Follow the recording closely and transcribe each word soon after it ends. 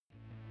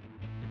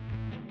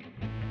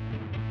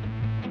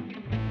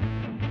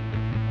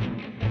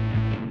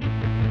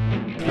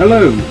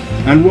Hello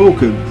and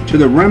welcome to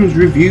the Rams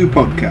Review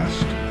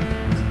podcast.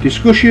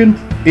 Discussion,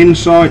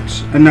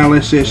 insights,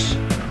 analysis,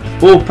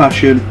 all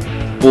passion,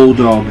 all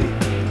Derby.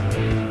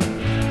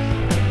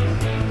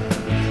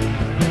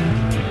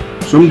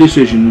 Some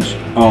decisions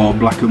are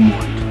black and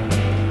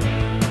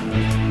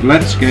white.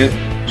 Let's get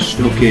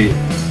stuck in.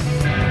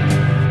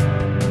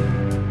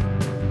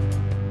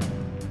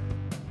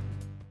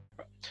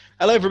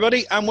 Hello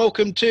everybody and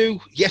welcome to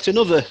yet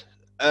another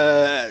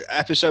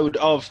episode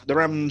of the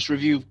Rams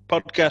Review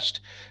podcast.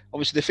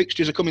 Obviously the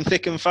fixtures are coming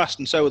thick and fast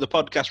and so are the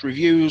podcast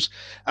reviews,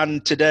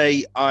 and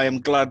today I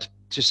am glad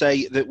to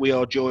say that we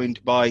are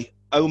joined by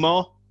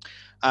Omar,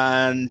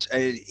 and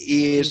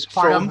he is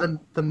part from of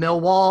the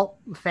Millwall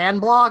fan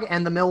blog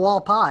and the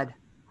Millwall pod.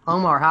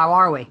 Omar, how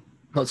are we?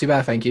 Not too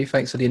bad, thank you.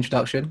 Thanks for the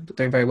introduction.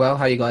 Doing very well.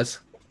 How are you guys?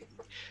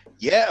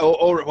 Yeah,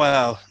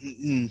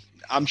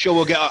 I'm sure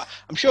we'll get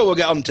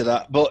onto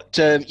that, but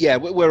yeah,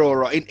 we're all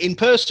right. In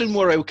person,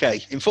 we're okay.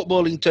 In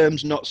footballing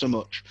terms, not so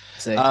much.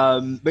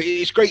 But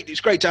it's great. It's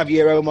great to have you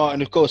here, Omar.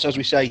 And of course, as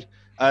we say,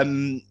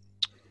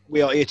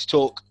 we are here to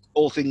talk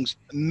all things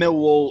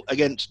Millwall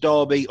against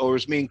Derby, or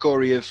as me and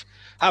Corey have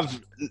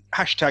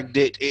hashtagged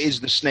it. It is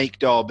the Snake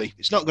Derby.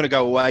 It's not going to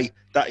go away.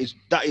 That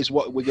is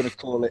what we're going to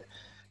call it.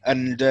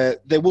 And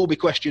there will be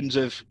questions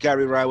of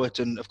Gary Rowett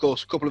and, of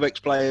course, a couple of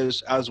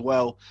ex-players as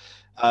well.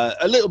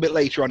 A little bit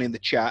later on in the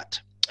chat.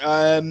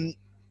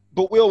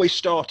 But we always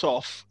start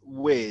off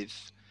with,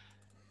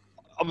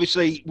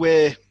 obviously,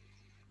 we're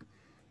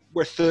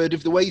a third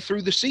of the way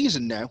through the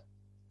season now.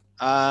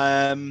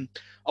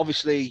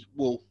 Obviously,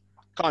 we'll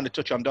kind of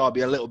touch on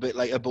Derby a little bit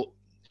later, but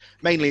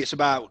mainly it's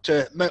about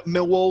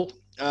Millwall.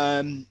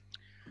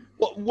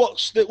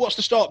 What's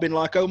the start been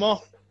like, Omar?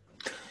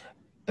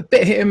 A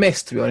bit hit and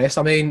miss, to be honest.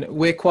 I mean,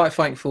 we're quite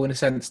thankful in the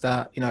sense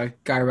that,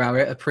 Gary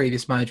Rowett, a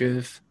previous manager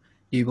of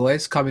you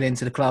boys, coming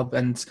into the club,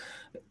 and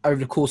over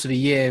the course of a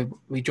year,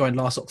 we joined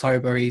last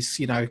October, he's,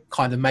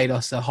 kind of made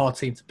us a hard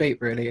team to beat,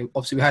 really.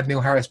 Obviously, we had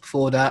Neil Harris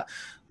before that.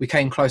 We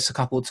came close a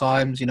couple of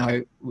times,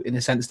 in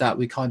the sense that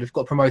we kind of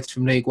got promoted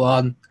from League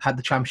One, had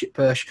the championship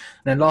push.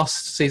 And then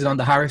last season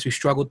under Harris, we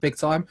struggled big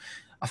time.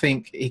 I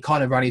think he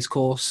kind of ran his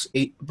course.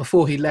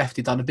 Before he left,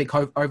 he'd done a big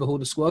overhaul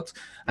of the squad,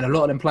 and a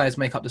lot of them players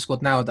make up the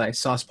squad nowadays.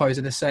 So I suppose,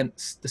 in a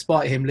sense,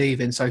 despite him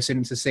leaving so soon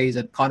into the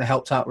season, kind of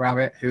helped out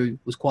Rowett, who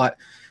was quite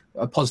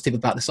positive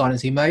about the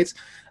signings he made.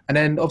 And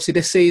then obviously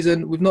this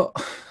season we've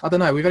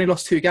only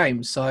lost 2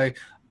 games. So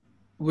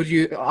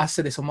I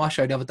said this on my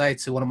show the other day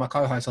to one of my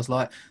co-hosts. I was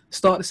like,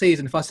 start the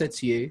season, if I said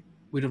to you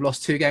we'd have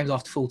lost 2 games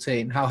after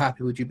 14, how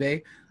happy would you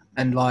be?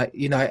 And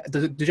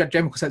the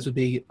general consensus would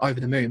be over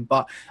the moon.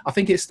 But I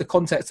think it's the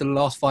context of the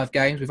last 5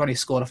 games. We've only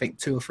scored, I think,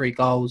 2 or 3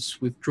 goals.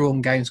 We've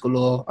drawn games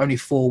galore, only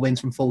 4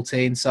 wins from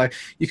 14. So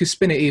you could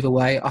spin it either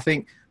way. I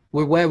think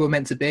we're where we're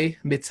meant to be,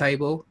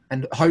 mid-table,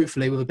 and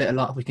hopefully with a bit of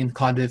luck we can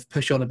kind of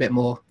push on a bit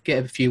more,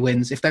 get a few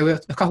wins. If there were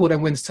a couple of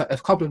them wins, a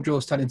couple of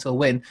draws turn into a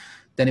win,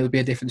 then it would be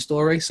a different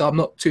story. So I'm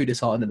not too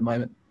disheartened at the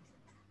moment.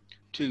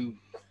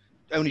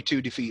 Only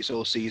 2 defeats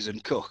all season,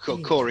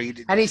 Corey.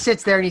 And he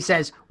sits there and he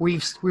says,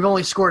 "We've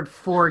only scored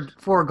four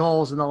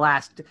goals in the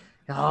last."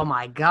 Oh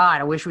my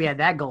God! I wish we had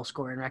that goal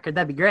scoring record.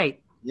 That'd be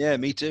great. Yeah,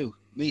 me too.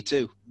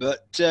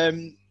 But I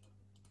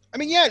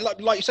mean, yeah,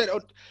 like you said.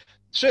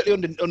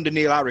 Certainly under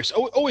Neil Harris.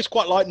 Always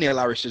quite like Neil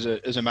Harris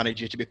as a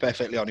manager, to be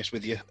perfectly honest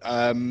with you.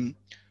 Kind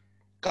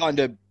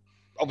of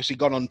obviously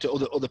gone on to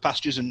other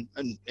pastures and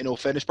in all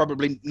fairness,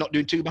 probably not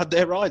doing too bad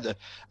there either.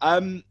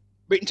 But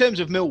in terms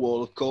of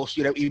Millwall, of course,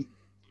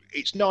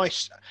 it's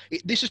nice.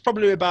 This is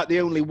probably about the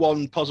only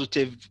one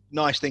positive,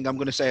 nice thing I'm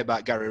going to say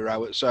about Gary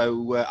Rowett,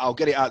 so I'll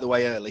get it out of the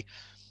way early.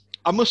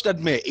 I must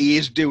admit, he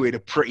is doing a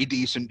pretty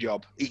decent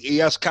job. He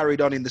has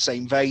carried on in the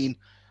same vein,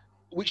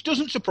 which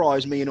doesn't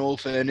surprise me in all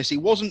fairness. He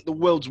wasn't the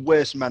world's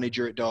worst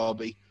manager at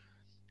Derby.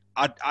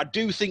 I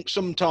do think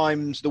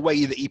sometimes the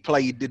way that he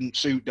played didn't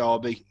suit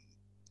Derby,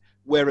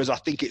 whereas I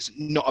think it's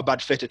not a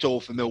bad fit at all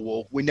for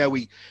Millwall. We know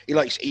he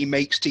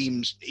makes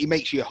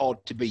you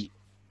hard to beat.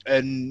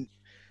 And,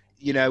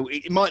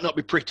 it might not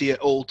be pretty at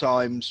all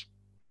times.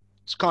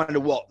 It's kind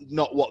of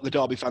not what the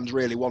Derby fans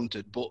really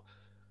wanted. But,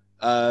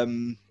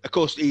 of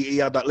course, he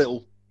had that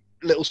little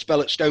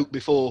spell at Stoke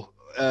before,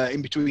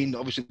 in between,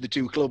 obviously, the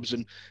 2 clubs,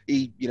 and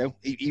he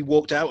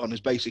walked out on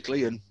us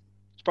basically, and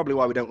it's probably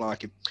why we don't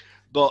like him.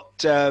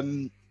 But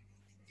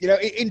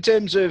in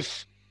terms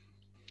of,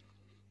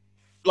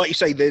 like you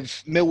say,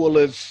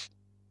 Millwall have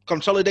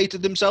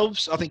consolidated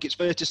themselves. I think it's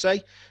fair to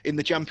say in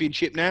the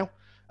Championship now,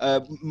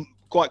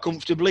 quite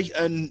comfortably.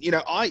 And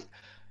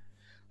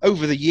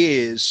over the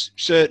years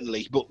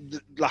certainly, but the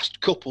last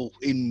couple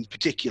in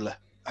particular.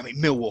 I mean,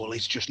 Millwall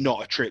is just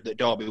not a trip that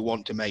Derby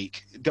want to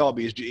make.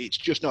 It's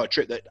just not a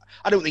trip that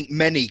I don't think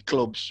many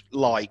clubs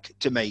like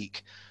to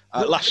make.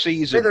 Last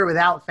season, with or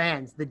without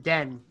fans, the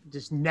Den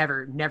just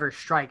never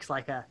strikes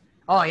like a,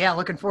 oh yeah,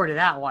 looking forward to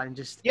that one.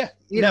 Just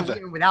never.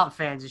 Even without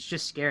fans, it's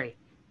just scary.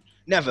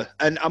 Never.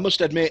 And I must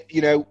admit,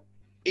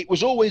 it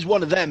was always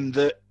one of them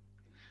that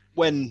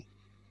when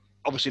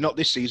obviously not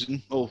this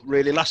season or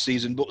really last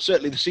season, but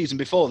certainly the season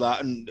before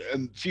that and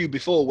few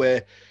before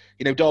where,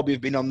 Derby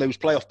have been on those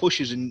playoff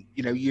pushes and,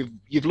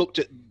 you've looked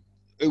at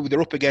who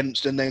they're up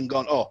against and then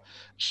gone, oh,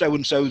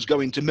 so-and-so's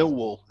going to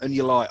Millwall. And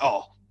you're like,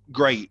 oh,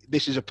 great.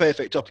 This is a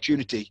perfect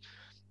opportunity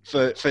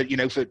for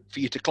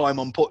you to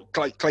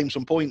claim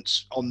some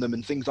points on them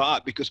and things like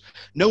that, because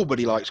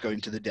nobody likes going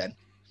to the Den.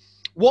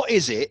 What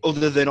is it,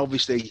 other than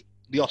obviously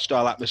the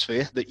hostile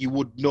atmosphere that you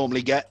would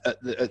normally get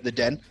at the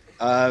Den?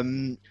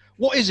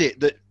 What is it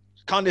that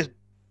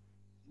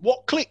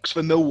what clicks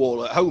for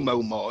Millwall at home,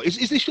 Omar?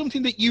 Is this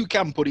something that you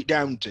can put it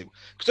down to?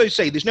 Because I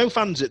say there's no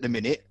fans at the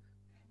minute,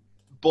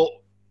 but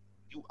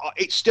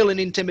it's still an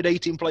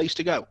intimidating place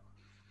to go.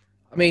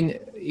 I mean,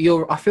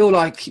 I feel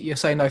like you're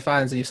saying no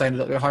fans and you're saying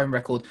your home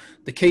record.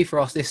 The key for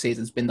us this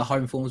season has been the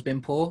home form has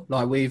been poor.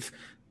 Like, we've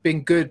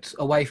been good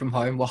away from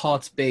home. We're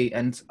hard to beat.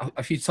 And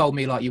if you told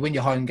me, like, you win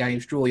your home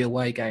games, draw your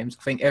away games,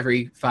 I think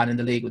every fan in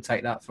the league would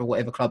take that for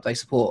whatever club they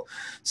support.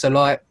 So,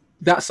 like,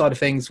 that side of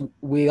things,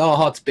 we are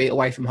hard to beat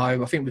away from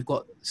home. I think we've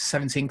got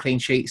 17 clean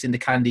sheets in the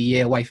calendar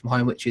year away from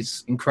home, which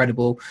is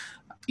incredible.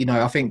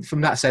 I think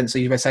from that sense, so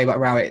you may say about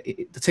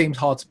Rowett, the team's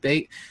hard to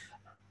beat.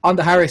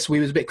 Under Harris,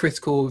 we was a bit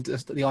critical of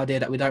the idea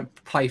that we don't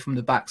play from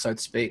the back, so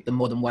to speak, the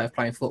modern way of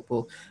playing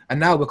football. And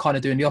now we're kind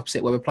of doing the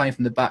opposite, where we're playing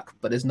from the back,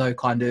 but there's no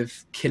kind of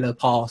killer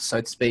pass, so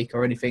to speak,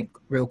 or anything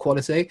real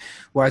quality.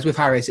 Whereas with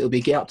Harris, it'll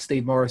be get up to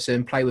Steve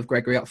Morrison, play with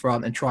Gregory up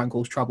front, and try and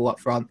cause trouble up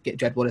front, get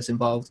Jed Wallace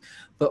involved.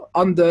 But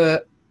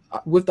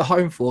with the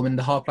home form and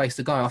the hard place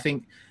to go, I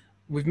think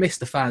we've missed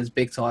the fans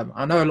big time.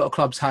 I know a lot of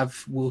clubs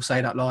will say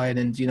that line,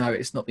 and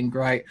it's not been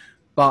great,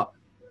 but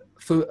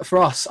for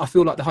us, I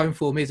feel like the home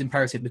form is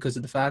imperative because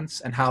of the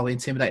fans and how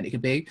intimidating it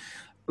can be.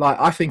 Like,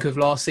 I think of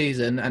last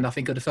season, and I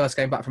think of the first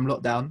game back from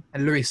lockdown,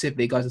 and Louis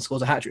Sibley goes and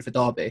scores a hat-trick for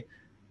Derby.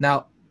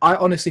 Now, I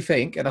honestly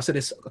think, and I've said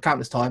this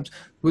countless times,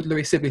 would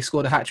Louis Sibley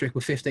scored a hat-trick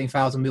with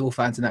 15,000 Millwall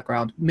fans in that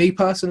ground? Me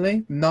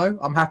personally, no.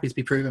 I'm happy to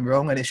be proven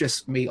wrong, and it's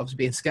just me obviously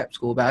being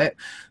sceptical about it.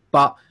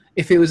 But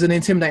if it was an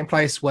intimidating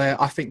place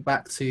where I think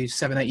back to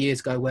 7-8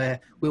 years ago where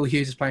Will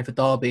Hughes is playing for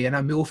Derby and a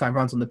Millwall fan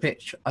runs on the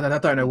pitch, and I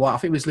don't know why, I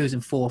think we was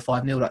losing 4 or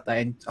 5-0 that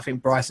day, and I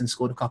think Bryson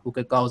scored a couple of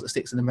good goals that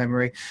sticks in the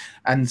memory.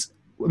 And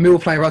Millwall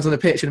player runs on the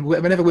pitch, and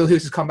whenever Will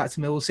Hughes has come back to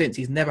Millwall since,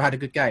 he's never had a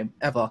good game,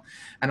 ever.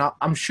 And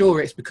I'm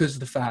sure it's because of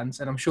the fans,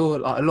 and I'm sure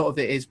a lot of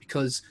it is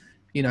because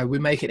we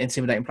make it an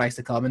intimidating place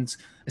to come. And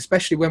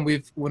especially when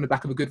we're on the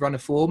back of a good run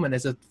of form and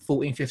there's a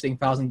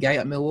 15,000 gate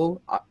at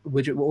Millwall,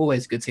 we're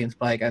always a good team to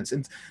play against.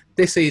 And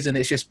this season,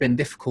 it's just been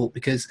difficult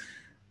because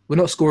we're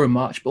not scoring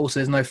much, but also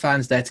there's no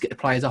fans there to get the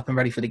players up and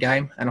ready for the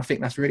game. And I think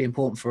that's really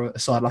important for a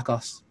side like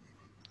us.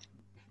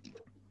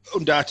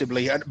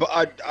 Undoubtedly. But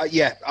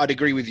I'd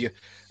agree with you.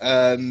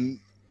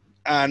 And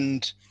I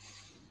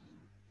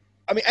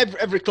mean,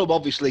 every club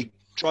obviously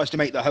tries to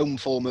make the home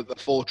form of a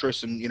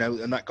fortress and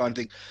and that kind of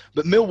thing,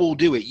 but Millwall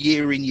do it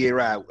year in, year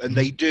out, and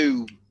they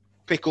do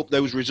pick up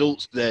those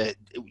results there.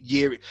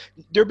 You're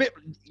a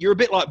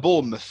bit like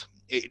Bournemouth.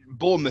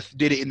 Bournemouth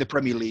did it in the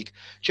Premier League.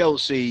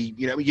 Chelsea,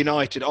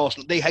 United,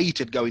 Arsenal, they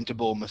hated going to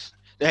Bournemouth.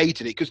 They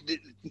hated it because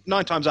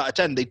 9 times out of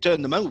 10 they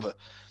turn them over.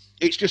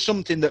 It's just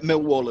something that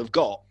Millwall have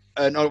got,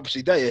 and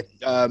obviously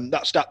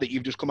that stat that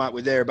you've just come out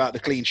with there about the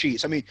clean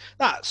sheets. I mean,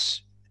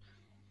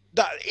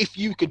 that if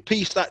you could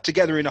piece that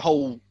together in a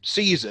whole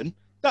season,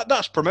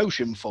 that's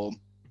promotion form,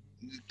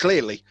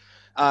 clearly.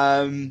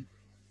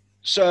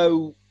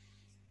 So,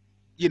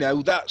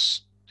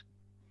 that's.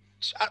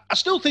 I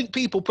still think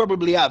people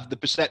probably have the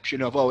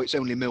perception of, it's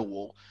only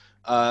Millwall,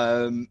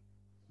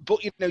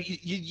 but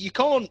you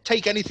can't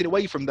take anything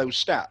away from those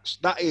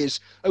stats. That is,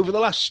 over the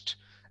last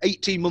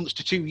 18 months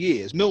to 2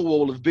 years,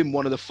 Millwall have been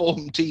one of the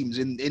form teams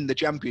in the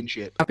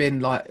Championship. I've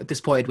been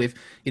disappointed with,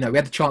 we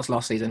had the chance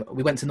last season.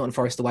 We went to Nottingham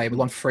Forest away and we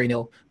won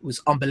 3-0. It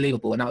was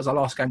unbelievable. And that was our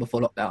last game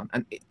before lockdown.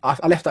 And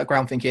I left that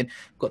ground thinking,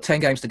 got 10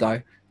 games to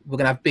go. We're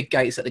going to have big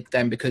gates at the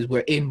Den because we're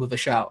in with a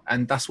shout.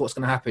 And that's what's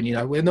going to happen.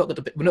 We're not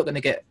going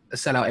to get a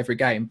sellout every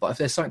game. But if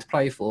there's something to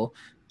play for,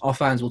 our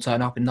fans will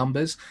turn up in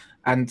numbers.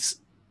 And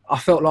I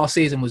felt last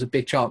season was a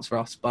big chance for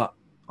us, but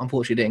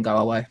unfortunately it didn't go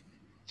our way.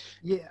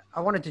 Yeah,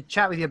 I wanted to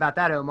chat with you about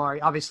that, Omar.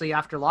 Obviously,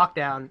 after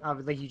lockdown,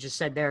 like you just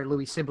said there,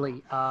 Louis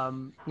Sibley,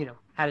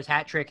 had his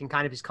hat trick and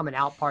kind of his coming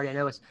out party. I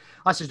know us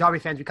as Derby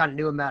fans, we kind of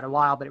knew him about a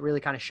while, but it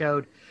really kind of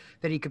showed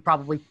that he could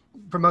probably,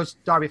 for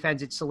most Derby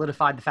fans, it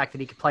solidified the fact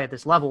that he could play at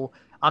this level.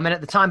 And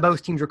at the time,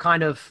 both teams were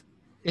kind of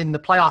in the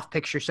playoff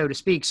picture, so to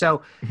speak.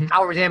 So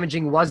how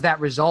damaging was that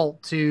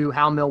result to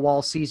how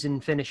Millwall's season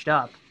finished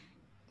up?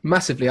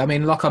 Massively. I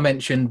mean, like I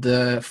mentioned,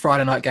 the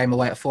Friday night game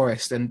away at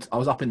Forest, and I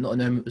was up in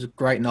Nottingham. It was a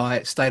great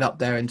night. Stayed up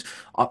there, and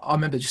I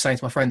remember just saying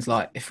to my friends,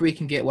 like, if we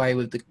can get away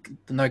with the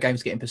no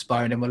games getting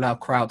postponed and we'll allow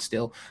crowd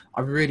still, I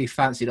really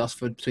fancied us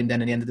for between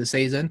then and the end of the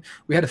season.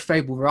 We had a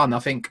favourable run. I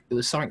think it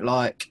was something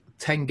like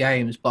 10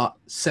 games, but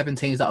 7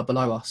 teams that are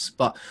below us.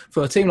 But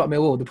for a team like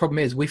Millwall, the problem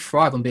is we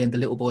thrive on being the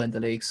little boy in the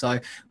league.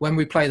 So when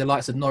we play the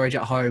likes of Norwich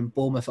at home,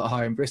 Bournemouth at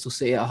home, Bristol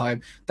City at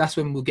home, that's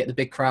when we'll get the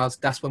big crowds.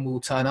 That's when we'll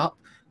turn up.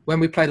 when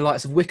we play the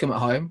likes of Wickham at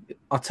home,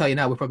 I'll tell you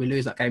now, we'll probably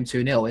lose that game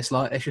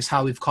 2-0. It's just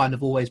how we've kind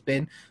of always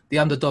been. The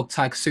underdog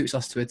tag suits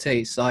us to a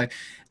T. So,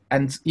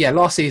 and yeah,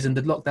 last season,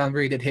 the lockdown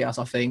really did hit us,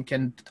 I think,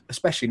 and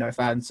especially no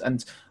fans.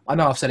 And I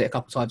know I've said it a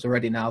couple of times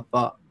already now,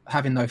 but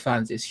having no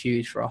fans is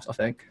huge for us, I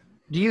think.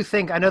 Do you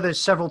think, I know there's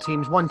several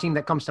teams, one team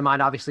that comes to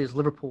mind obviously is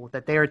Liverpool,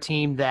 that they're a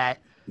team that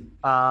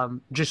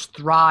just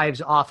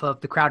thrives off of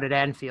the crowd at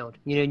Anfield,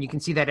 and you can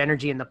see that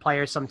energy in the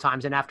players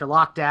sometimes. And after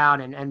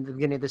lockdown and the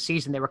beginning of the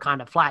season, they were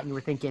kind of flat, and you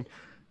were thinking,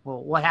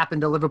 well, what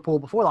happened to Liverpool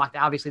before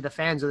lockdown? Obviously, the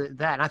fans of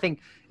that. And I think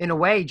in a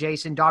way,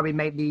 Jason, Derby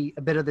may be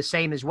a bit of the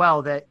same as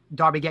well, that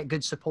Derby get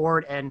good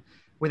support, and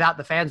without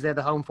the fans there,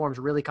 the home form's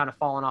really kind of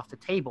fallen off the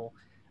table.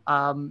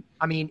 I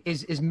mean,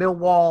 is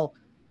Millwall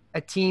a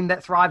team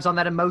that thrives on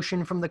that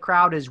emotion from the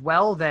crowd as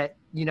well, that,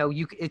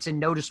 it's a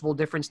noticeable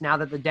difference now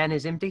that the Den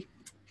is empty?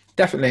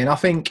 Definitely, and I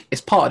think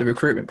it's part of the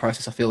recruitment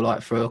process, I feel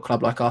like, for a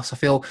club like us. I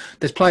feel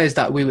there's players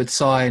that we would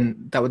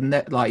sign that would,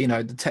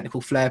 the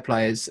technical flair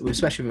players,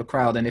 especially with a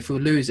crowd, and if we're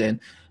losing,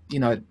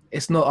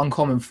 it's not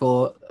uncommon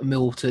for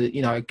Mill to,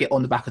 get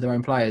on the back of their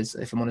own players,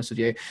 if I'm honest with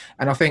you.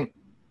 And I think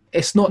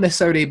it's not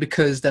necessarily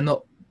because they're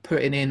not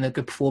putting in a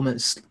good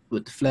performance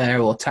with the flair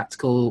or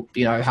tactical,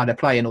 how they're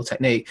playing or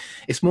technique.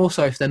 It's more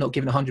so if they're not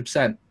giving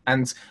 100%.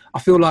 And I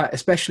feel like,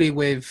 especially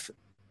with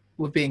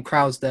being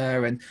crowds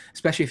there, and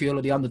especially if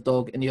you're the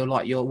underdog and you're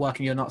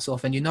working your nuts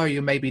off and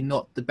you're maybe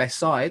not the best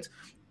side,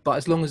 but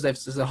as long as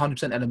there's a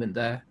 100% element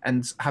there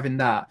and having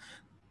that,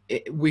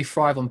 we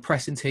thrive on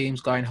pressing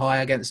teams, going high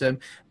against them,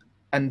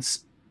 and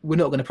we're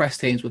not going to press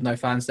teams with no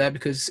fans there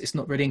because it's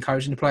not really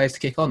encouraging the players to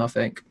kick on, I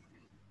think.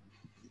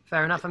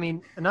 Fair enough. I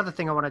mean, another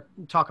thing I want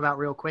to talk about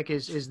real quick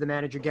is the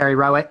manager, Gary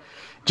Rowett.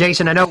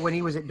 Jason, I know when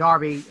he was at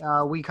Derby,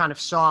 we kind of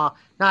saw,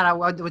 I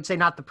would say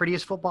not the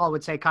prettiest football, I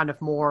would say kind of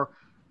more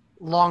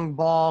long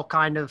ball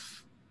kind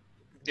of.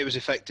 It was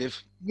effective.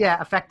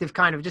 Yeah, effective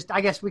kind of. Just, I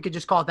guess we could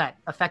just call it that,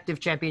 effective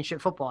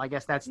championship football. I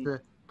guess that's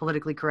the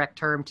politically correct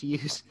term to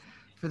use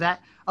for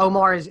that.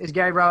 Omar, is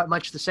Gary Rowett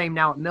much the same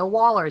now at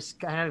Millwall, or is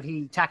kind of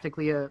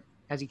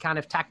has he kind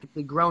of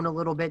tactically grown a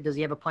little bit? Does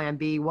he have a plan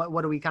B?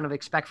 What do we kind of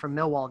expect from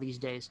Millwall these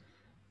days?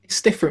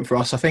 It's different for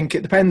us. I think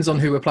it depends on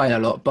who we're playing a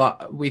lot,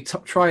 but we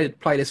try to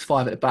play this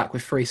 5 at the back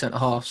with 3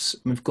 centre-halves.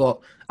 We've got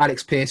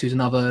Alex Pearce, who's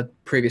another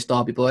previous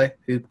Derby boy,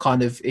 who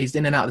he's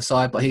in and out of the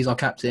side, but he's our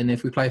captain.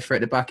 If we play 3 at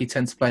the back, he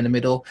tends to play in the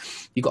middle.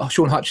 You've got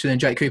Sean Hutchinson and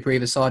Jake Cooper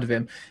either side of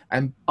him.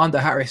 And under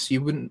Harris,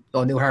 you wouldn't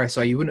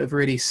have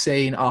really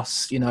seen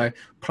us,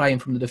 playing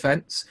from the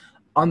defence.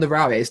 Under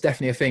Rowett, it's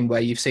definitely a thing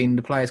where you've seen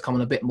the players come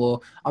on a bit more.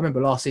 I remember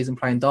last season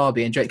playing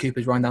Derby and Jake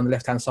Cooper's running down the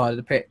left-hand side of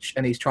the pitch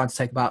and he's trying to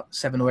take about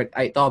 7 or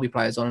 8 Derby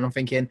players on. And I'm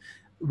thinking,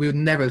 we would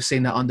never have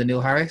seen that under Neil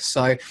Harris.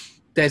 So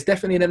there's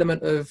definitely an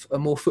element of a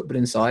more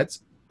footballing side.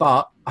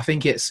 But I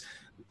think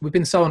we've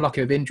been so unlucky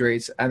with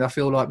injuries, and I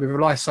feel like we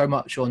rely so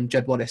much on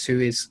Jed Wallace,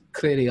 who is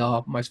clearly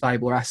our most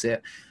valuable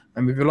asset.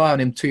 And we rely on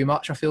him too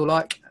much, I feel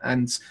like.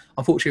 And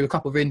unfortunately, a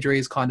couple of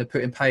injuries kind of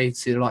put in paid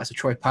to the likes of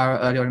Troy Parrott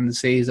earlier on in the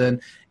season.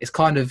 It's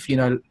kind of,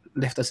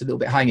 left us a little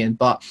bit hanging.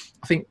 But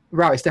I think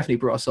Rowett's definitely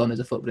brought us on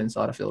as a footballing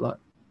side, I feel like.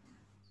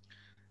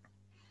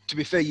 To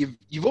be fair,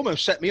 you've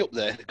almost set me up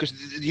there because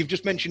you've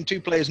just mentioned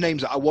 2 players'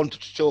 names that I wanted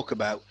to talk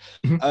about.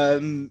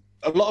 Mm-hmm.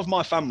 A lot of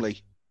my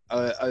family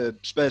are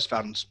Spurs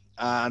fans,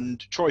 and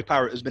Troy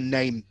Parrott has been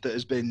named that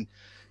has been,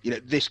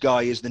 this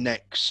guy is the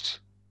next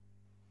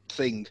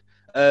thing.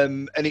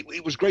 And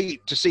it was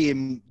great to see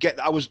him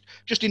I was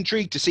just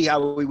intrigued to see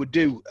how he would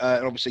do.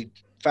 And obviously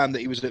found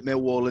that he was at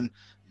Millwall, and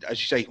as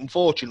you say,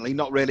 unfortunately,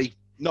 not really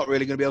going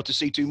to be able to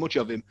see too much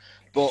of him.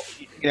 But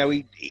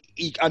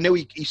I know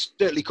he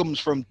certainly comes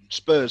from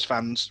Spurs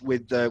fans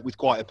with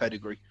quite a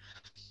pedigree.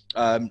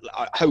 I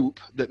hope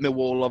that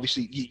Millwall,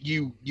 obviously,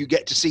 you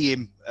get to see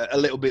him a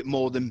little bit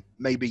more than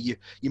maybe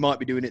you might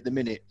be doing at the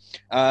minute.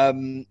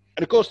 And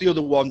of course, the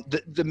other one,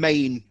 the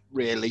main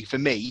really for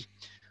me,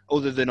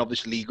 other than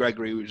obviously Lee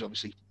Gregory, who's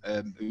obviously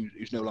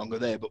who's no longer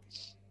there, but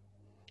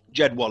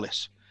Jed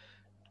Wallace.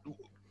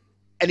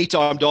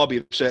 Anytime Derby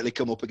have certainly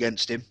come up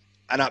against him,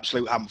 an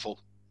absolute handful.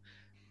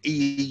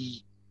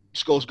 He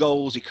scores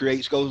goals, he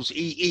creates goals.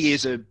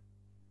 He's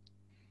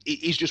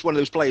just one of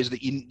those players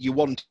that you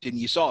want in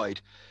your side.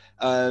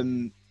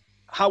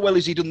 How well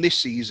has he done this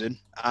season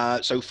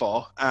so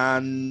far?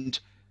 And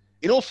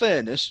in all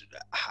fairness,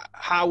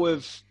 how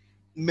have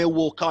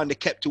Millwall kind of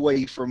kept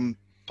away from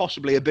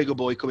possibly a bigger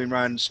boy coming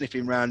round,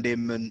 sniffing round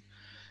him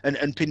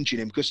and pinching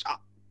him? Because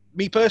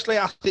me personally,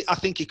 I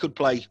think he could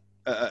play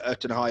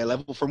at a higher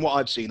level from what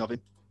I've seen of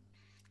him.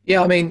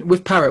 Yeah, I mean,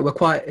 with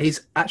Parrott,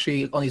 he's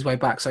actually on his way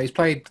back. So he's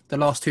played the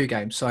last 2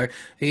 games. So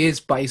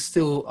but he's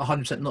still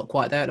 100% not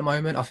quite there at the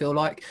moment, I feel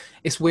like.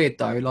 It's weird,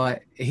 though.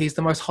 Like, he's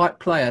the most hyped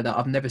player that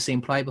I've never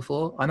seen play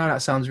before. I know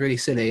that sounds really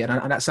silly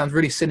and that sounds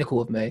really cynical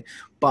of me,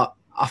 but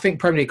I think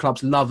Premier League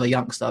clubs love a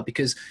youngster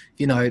because,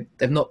 they're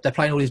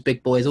playing all these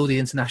big boys, all the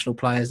international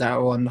players that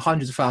are on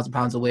hundreds of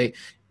 £1,000s a week.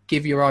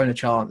 Give your own a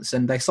chance.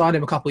 And they signed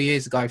him a couple of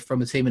years ago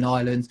from a team in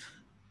Ireland.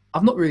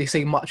 I've not really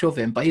seen much of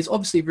him, but he's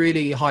obviously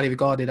really highly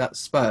regarded at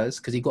Spurs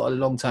because he got a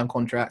long-term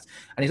contract,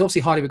 and he's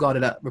obviously highly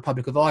regarded at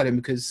Republic of Ireland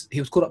because he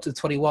was called up to the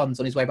 21s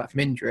on his way back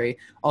from injury.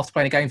 After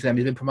playing a game for them,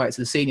 he's been promoted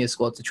to the senior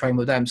squad to train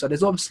with them. So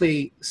there's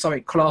obviously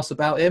something class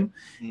about him.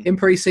 In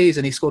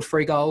pre-season, he scored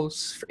 3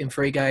 goals in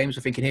 3 games.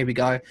 We're thinking, here we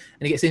go, and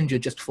he gets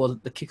injured just before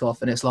the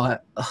kickoff, and it's like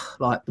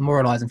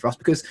demoralising for us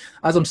because,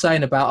 as I'm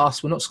saying about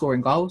us, we're not scoring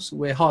goals.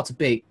 We're hard to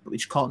beat, but we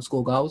just can't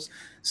score goals.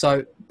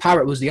 So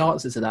Parrott was the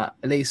answer to that.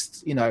 At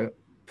least,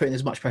 putting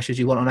as much pressure as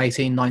you want on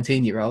 18,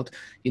 19-year-old.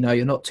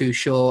 You're not too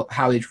sure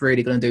how he's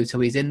really going to do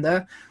till he's in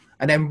there.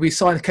 And then we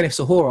signed Kenneth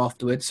Sahora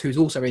afterwards, who's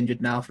also injured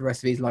now for the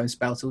rest of his loan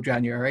spell till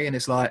January. And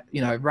it's like,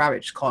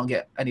 Raric can't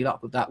get any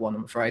luck with that one,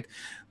 I'm afraid.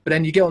 But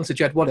then you get on to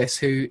Jed Wallace,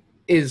 who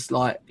is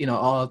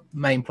our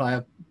main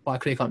player by a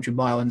clear country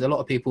mile. And a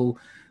lot of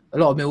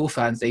Millwall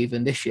fans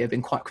even this year have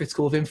been quite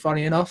critical of him,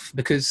 funny enough,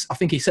 because I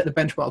think he set the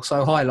benchmark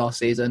so high last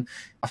season.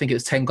 I think it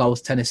was 10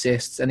 goals, 10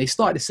 assists. And he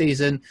started the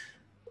season,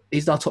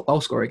 he's our top goal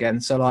scorer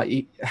again. So,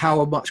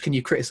 how much can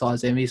you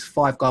criticise him? He's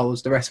 5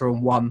 goals, the rest are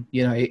on 1.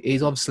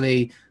 He's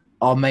obviously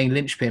our main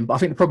linchpin. But I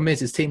think the problem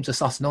is teams are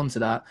sussing on to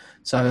that.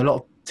 So a lot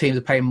of teams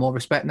are paying more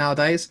respect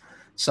nowadays.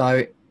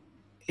 So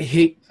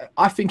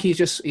I think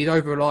he's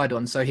over-relied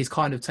on. So he's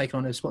kind of taken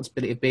on the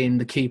responsibility of being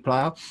the key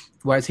player.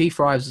 Whereas he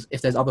thrives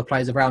if there's other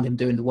players around him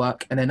doing the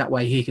work. And then that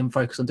way he can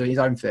focus on doing his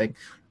own thing.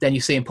 Then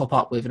you see him pop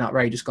up with an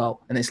outrageous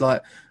goal. And it's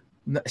like,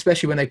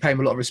 especially when they pay him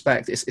a lot of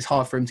respect, it's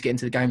hard for him to get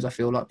into the games, I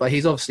feel like. But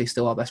he's obviously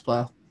still our best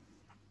player.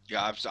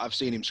 Yeah, I've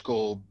seen him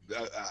score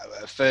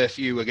a fair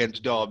few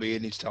against Derby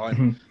in his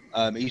time.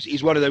 Mm-hmm.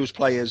 He's one of those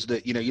players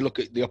that, you look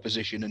at the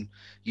opposition and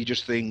you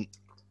just think,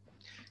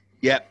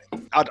 yeah,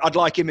 I'd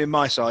like him in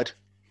my side.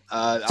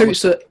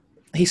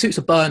 He suits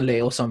a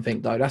Burnley or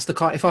something, though. That's the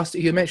kind. If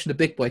you mentioned the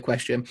big boy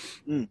question,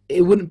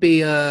 it wouldn't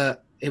be a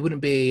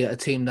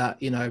team that,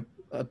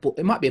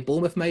 it might be a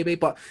Bournemouth maybe,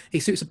 but he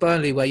suits a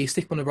Burnley where you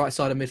stick him on the right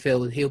side of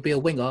midfield. He'll be a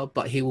winger,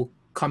 but he will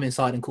come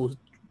inside and cause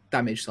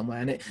damage somewhere,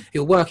 and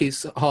he'll work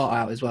his heart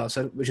out as well.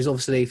 So, which is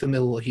obviously for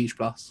Millwall a huge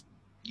plus.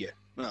 Yeah,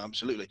 no,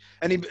 absolutely.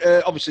 And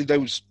obviously,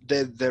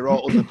 there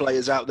are other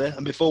players out there.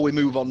 And before we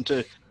move on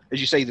to, as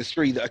you say, the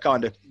 3 that are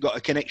kind of got a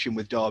connection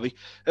with Derby,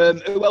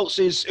 who else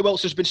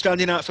has been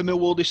standing out for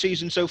Millwall this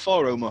season so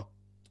far, Omar?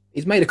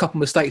 He's made a couple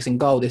of mistakes in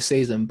goal this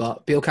season,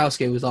 but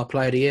Bielkowski was our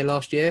player of the year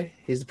last year.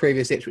 He's the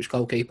previous Ipswich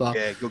goalkeeper.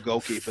 Yeah, good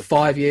goalkeeper.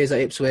 5 years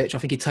at Ipswich. I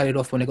think he tailored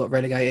off when they got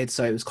relegated,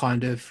 so it was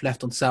kind of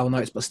left on sour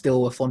notes, but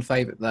still a fond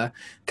favourite there.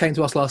 Came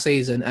to us last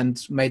season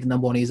and made the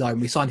number 1 on his own.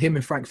 We signed him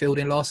and Frank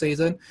Fielding last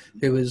season,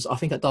 who was, I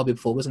think, at Derby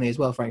before, wasn't he, as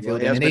well, Frank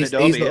Fielding? And he's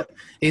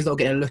not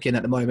getting a look in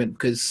at the moment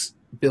because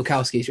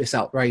Bielkowski is just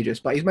outrageous,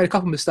 but he's made a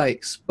couple of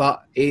mistakes,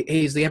 but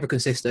he's the ever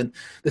consistent.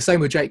 The same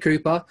with Jake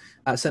Cooper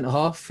at centre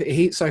half.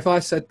 So if I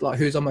said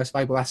who's our most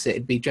valuable asset,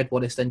 it'd be Jed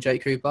Wallace then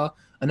Jake Cooper.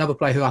 Another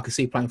player who I could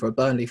see playing for a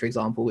Burnley, for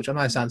example, which I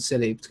know sounds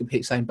silly to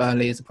compete saying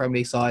Burnley as the Premier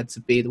League side to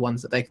be the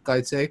ones that they could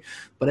go to,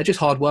 but they're just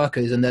hard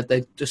workers and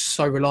they're just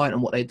so reliant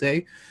on what they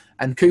do.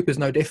 And Cooper's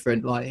no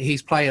different.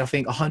 He's played, I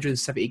think,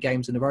 170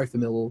 games in a row for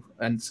Millwall,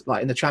 and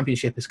in the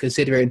Championship, is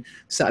considering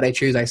Saturday,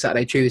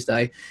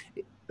 Tuesday.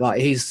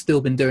 He's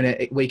still been doing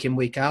it week in,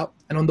 week out.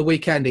 And on the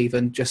weekend,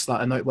 even, just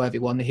a noteworthy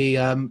one, he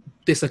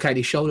dislocated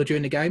his shoulder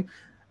during the game.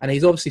 And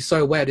he's obviously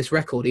so aware of this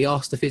record, he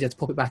asked the physio to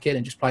pop it back in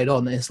and just played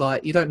on. And it's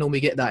you don't normally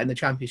get that in the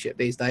Championship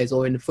these days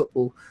or in the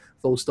football,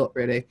 full stop,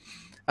 really.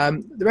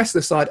 The rest of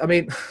the side,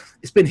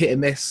 it's been hit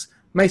and miss.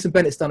 Mason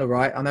Bennett's done all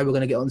right. I know we're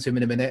going to get onto him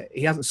in a minute.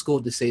 He hasn't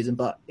scored this season,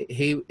 but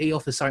he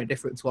offers something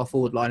different to our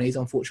forward line. He's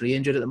unfortunately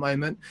injured at the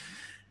moment.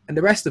 And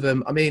the rest of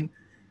them,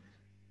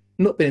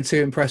 not been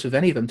too impressed with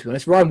any of them, to be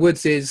honest. Ryan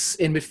Woods is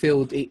in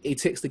midfield. He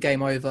ticks the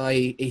game over.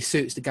 He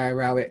suits the Gary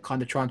Rowett,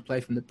 kind of trying to play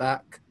from the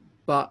back.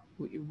 But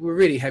we're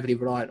really heavily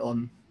reliant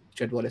on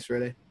Jed Wallace,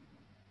 really.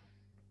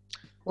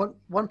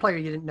 One player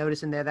you didn't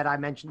notice in there that I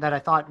mentioned that I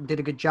thought did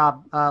a good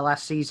job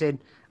last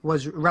season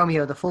was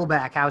Romeo, the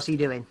fullback. How's he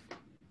doing?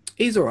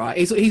 He's all right.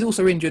 He's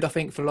also injured, I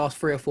think, for the last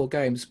 3 or 4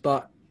 games.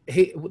 But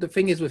the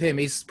thing is with him,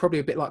 he's probably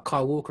a bit like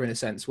Kyle Walker in a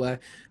sense, where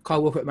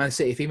Kyle Walker at Man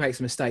City, if he makes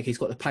a mistake, he's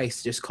got the pace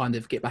to just kind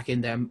of get back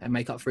in there and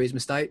make up for his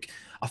mistake.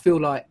 I feel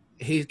like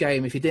his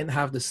game, if he didn't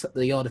have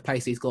the yard of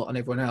pace he's got on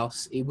everyone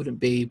else, he wouldn't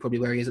be probably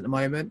where he is at the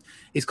moment.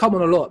 He's come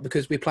on a lot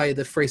because we play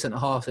the 3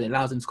 centre-halves and it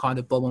allows him to kind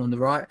of bomb on the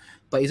right,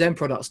 but his end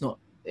product's not,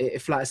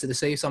 it flatters to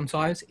deceive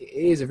sometimes.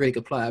 He is a really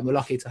good player and we're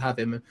lucky to have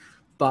him,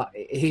 but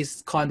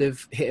he's kind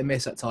of hit and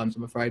miss at times,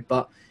 I'm afraid.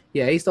 But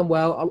yeah, he's done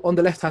well. On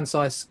the left-hand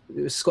side,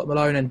 it was Scott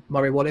Malone and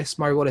Murray Wallace.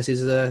 Murray Wallace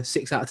is a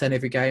 6 out of 10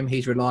 every game.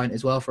 He's reliant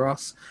as well for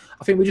us.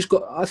 I think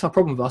that's our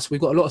problem with us. We've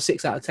got a lot of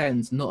 6 out of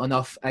 10s, not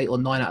enough 8 or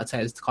 9 out of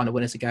 10s to kind of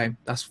win us a game.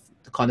 That's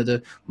kind of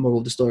the moral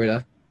of the story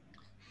there.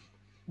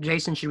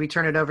 Jason, should we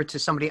turn it over to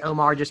somebody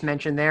Omar just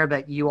mentioned there,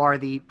 but you are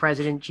the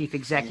president, chief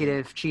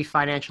executive, chief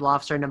financial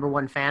officer, number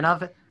 1 fan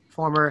of,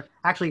 former,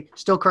 actually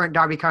still current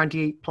Derby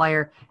County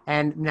player,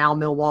 and now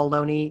Millwall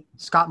loanee,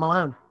 Scott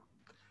Malone.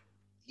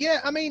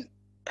 Yeah, I'm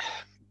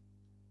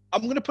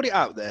going to put it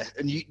out there,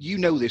 and you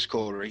know this,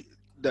 Corey,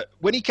 that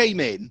when he came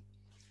in,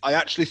 I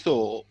actually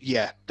thought,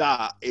 yeah,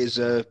 that is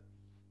a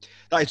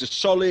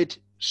solid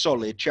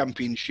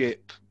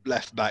Championship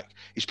left back.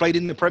 He's played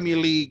in the Premier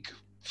League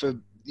for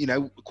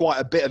quite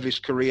a bit of his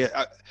career.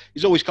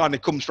 He's always kind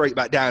of come straight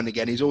back down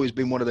again. He's always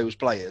been one of those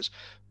players.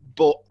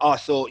 But I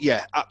thought,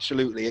 yeah,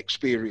 absolutely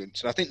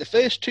experience. And I think the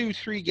first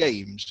 2-3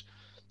 games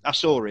I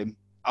saw him,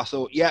 I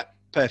thought, yeah,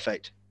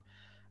 perfect.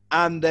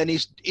 And then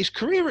his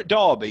career at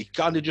Derby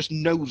kind of just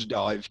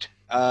nosedived.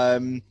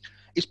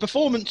 His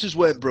performances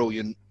weren't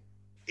brilliant.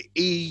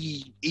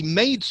 He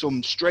made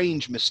some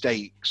strange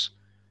mistakes.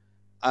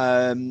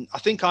 I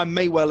think I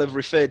may well have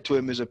referred to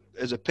him as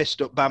a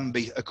pissed up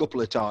Bambi a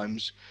couple of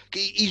times.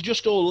 He's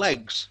just all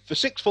legs. For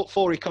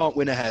 6'4", he can't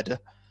win a header.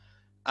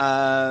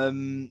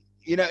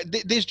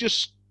 There's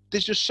just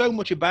so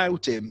much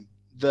about him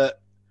that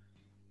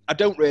I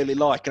don't really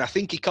like, and I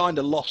think he kind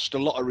of lost a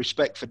lot of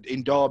respect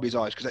in Derby's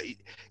eyes, because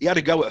he had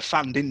a go at a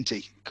fan, didn't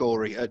he,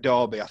 Corey, at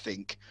Derby? I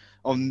think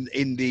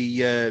in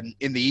the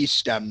East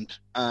Stand,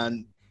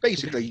 and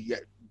basically,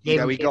 he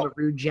got a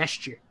rude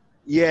gesture.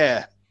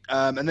 Yeah.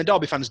 And the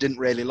Derby fans didn't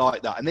really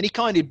like that. And then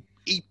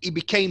he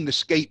became the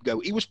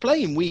scapegoat. He was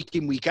playing week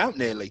in, week out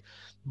nearly,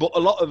 but a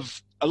lot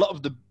of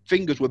the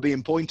fingers were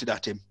being pointed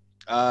at him.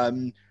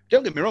 Don't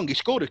get me wrong, he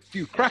scored a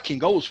few cracking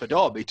goals for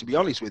Derby, to be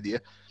honest with you.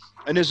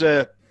 And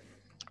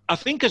I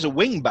think as a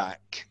wing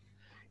back,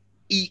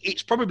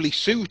 it's probably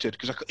suited,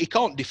 because he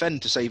can't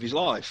defend to save his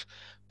life.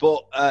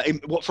 But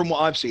from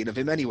what I've seen of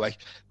him anyway.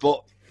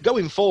 But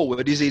going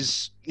forward is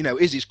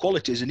his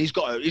qualities, and he's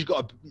got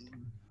a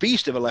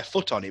beast of a left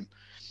foot on him.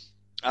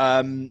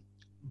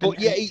 But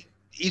yeah,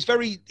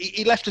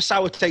 he left a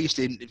sour taste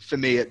for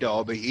me at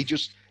Derby.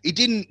 He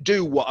didn't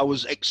do what I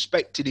was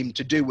expecting him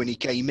to do when he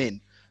came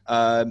in.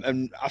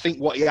 And I think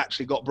what he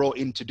actually got brought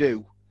in to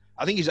do,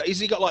 I think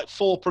he got like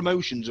 4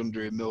 promotions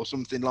under him or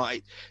something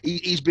like.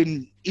 He's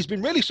been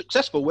really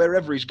successful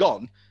wherever he's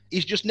gone.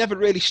 He's just never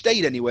really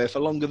stayed anywhere for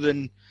longer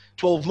than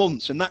 12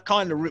 months, and that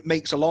kind of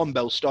makes alarm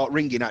bells start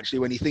ringing actually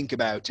when you think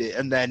about it.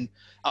 And then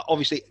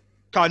obviously,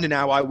 kind of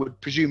now I would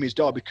presume his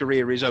Derby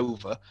career is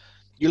over.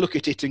 You look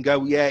at it and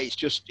go, yeah, he's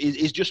just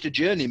a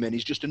journeyman.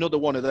 He's just another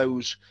one of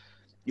those.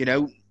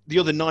 The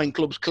other 9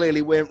 clubs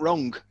clearly weren't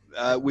wrong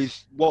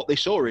with what they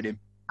saw in him.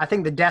 I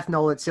think the death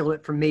knell that sealed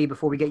it for me,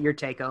 before we get your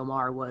take,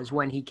 Omar, was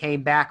when he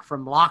came back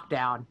from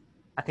lockdown.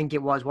 I think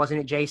it wasn't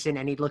it, Jason?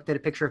 And he looked at a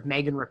picture of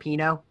Megan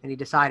Rapinoe, and he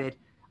decided,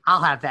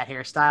 I'll have that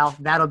hairstyle.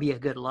 That'll be a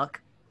good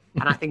look.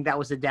 And I think that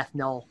was the death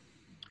knell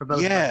for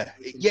both. Yeah,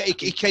 yeah. He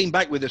came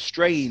back with a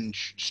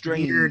strange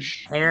weird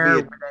hair,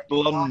 weird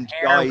blonde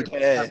dyed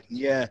hair.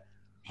 Yeah,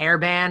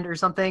 hairband or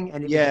something.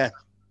 And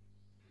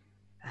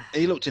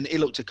he looked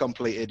a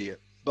complete idiot.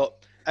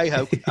 But hey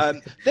ho,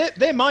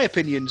 they're my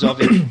opinions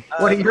of him.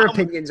 What are your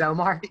opinions,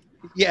 Omar?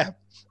 Yeah.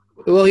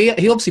 Well, he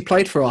obviously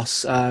played for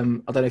us. I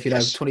don't know if you know,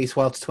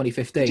 2012 to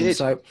 2015.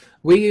 So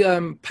we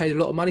paid a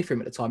lot of money for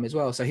him at the time as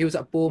well. So he was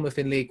at Bournemouth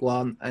in League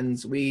One,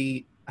 and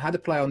we had a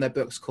player on our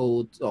books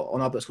called Josh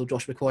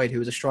McQuaid, who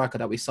was a striker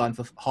that we signed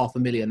for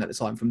 $500,000 at the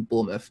time from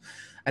Bournemouth.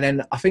 And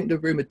then I think the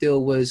rumoured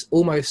deal was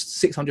almost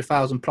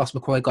 600,000 plus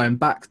McQuaid going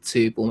back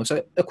to Bournemouth.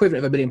 So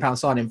equivalent of £1 million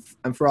signing.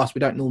 And for us, we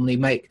don't normally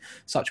make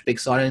such big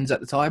signings at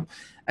the time.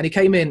 And he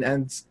came in,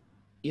 and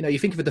you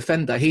think of a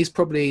defender, he's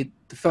probably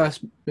the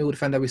first Millwall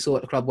defender we saw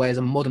at the club where he's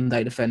a modern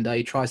day defender.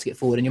 He tries to get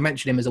forward, and you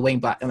mentioned him as a wing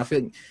back, and I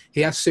think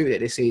he has suited it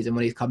this season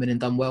when he's come in and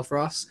done well for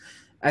us.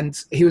 And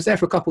he was there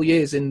for a couple of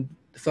years in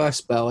the first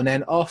spell, and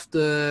then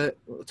after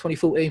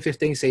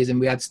 2014-15 season,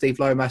 we had Steve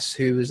Lomas,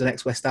 who was an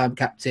ex-West Ham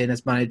captain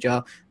as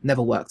manager,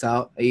 never worked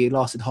out. He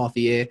lasted half a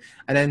year,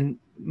 and then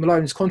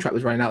Malone's contract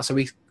was running out, so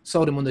we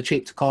sold him on the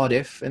cheap to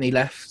Cardiff, and he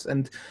left.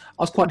 And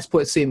I was quite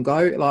disappointed to see him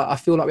go. Like, I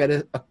feel like we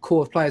had a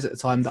core of players at the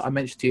time that I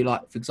mentioned to you,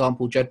 like, for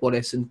example, Jed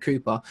Wallace and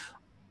Cooper.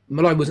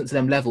 Malone wasn't to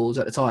them levels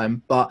at the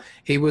time, but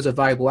he was a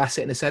valuable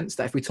asset in the sense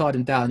that if we tied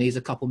him down, he's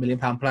a couple £1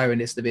 million player in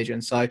this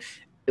division. So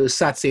it was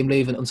sad to see him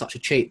leaving on such a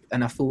cheap,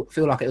 and I feel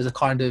like it was a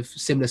kind of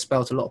similar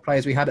spell to a lot of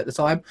players we had at the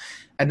time.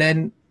 And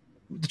then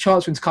the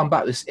chance for him to come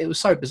back, it was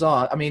so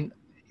bizarre. I mean,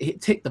 it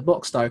ticked the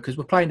box though, because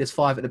we're playing this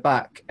 5 at the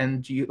back,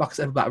 and you, like I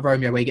said about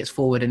Romeo, where he gets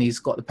forward and he's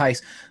got the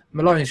pace.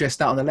 Malone is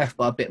just out on the left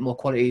by a bit more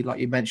quality, like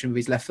you mentioned, with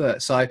his left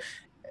foot. So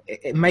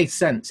it made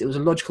sense. It was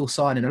a logical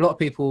signing. A lot of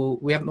people,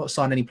 we have not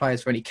signed any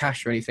players for any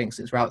cash or anything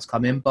since Rout's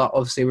come in, but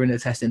obviously we're in the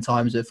testing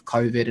times of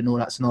COVID and all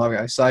that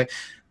scenario. So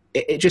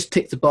it just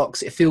ticked the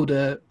box. It filled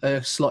a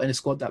slot in the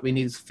squad that we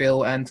needed to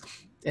fill, and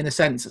in a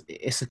sense,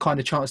 it's a kind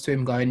of chance to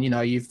him going,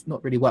 you've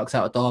not really worked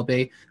out at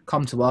Derby,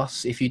 come to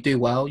us. If you do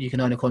well, you can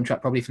earn a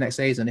contract probably for next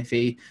season if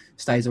he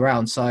stays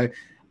around. So,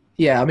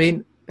 yeah, I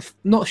mean,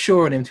 not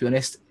sure on him, to be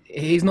honest.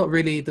 He's not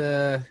really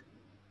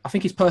I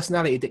think his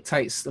personality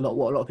dictates a lot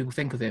what a lot of people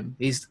think of him.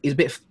 He's a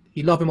bit,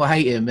 you love him or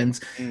hate him, and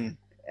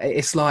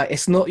it's like,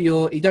 it's not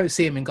you don't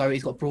see him and go,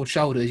 he's got broad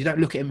shoulders. You don't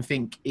look at him and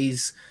think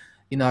he's,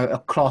 a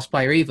class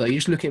player either. You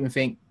just look at him and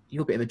think,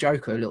 you're a bit of a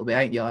joker a little bit,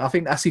 ain't you? I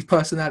think that's his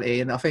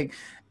personality, and I think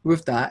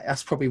with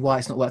that's probably why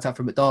it's not worked out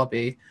for him at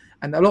Derby.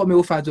 And a lot of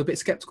Millwall fans were a bit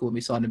sceptical when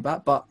we signed him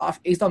back, but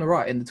he's done all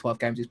right in the 12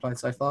 games he's played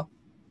so far.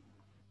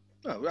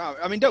 Oh,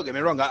 I mean, don't get me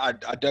wrong. I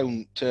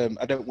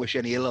don't wish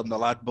any ill on the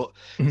lad, but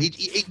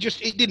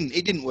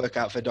it didn't work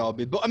out for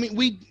Derby. But I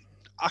mean,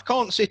 I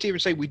can't sit here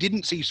and say we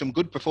didn't see some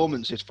good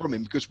performances from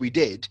him, because we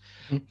did.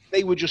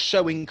 They were just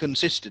so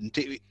inconsistent,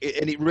 and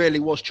it really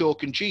was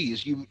chalk and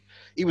cheese.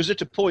 He was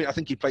at a point, I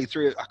think he played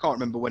through. I can't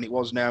remember when it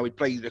was now. He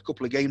played a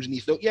couple of games, and he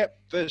thought, "Yep,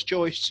 first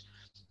choice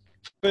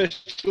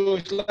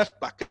left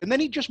back," and then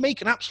he'd just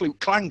make an absolute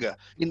clanger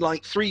in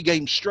like 3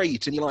 games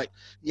straight, and you're like,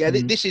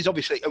 this is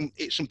obviously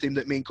it's something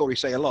that me and Corey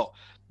say a lot.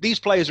 These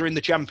players are in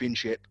the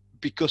Championship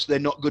because they're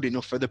not good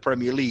enough for the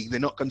Premier League. They're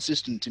not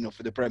consistent enough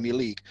for the Premier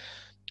League,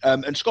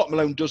 and Scott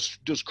Malone does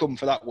come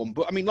for that one.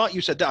 But I mean, like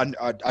you said,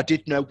 I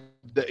did know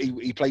that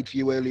he played for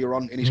you earlier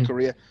on in his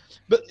career,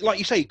 but like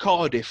you say,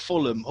 Cardiff,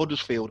 Fulham,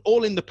 Huddersfield,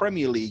 all in the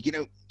Premier League. You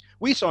know,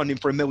 we signed him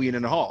for $1.5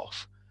 million,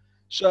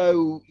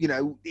 so you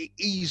know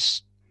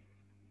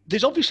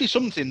there's obviously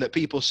something that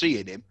people see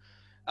in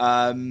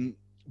him.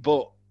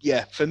 But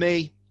yeah, for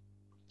me,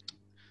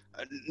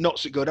 not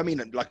so good. I mean,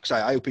 like I say,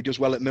 I hope he does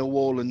well at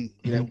Millwall, and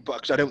you know,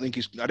 but because I don't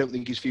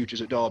think his future's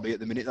at Derby at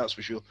the minute. That's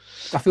for sure.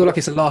 I feel like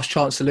it's a last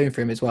chance saloon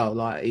for him as well.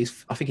 Like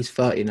I think he's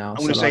 30 now. I'm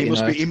going to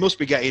say he must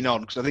be getting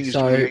on, because I think he's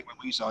 28 when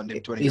we signed him.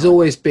 29. He's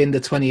always been the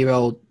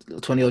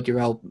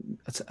 20-odd-year-old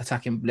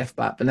attacking left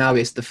back, but now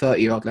it's the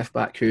 30-year-old left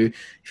back who,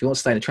 if he wants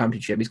to stay in the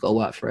Championship, he's got to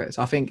work for it.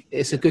 So I think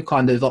it's a good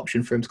kind of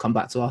option for him to come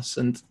back to us,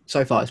 and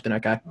so far it's been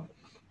okay.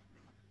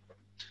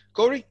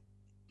 Corey?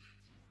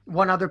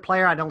 One other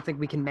player, I don't think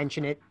we can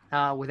mention it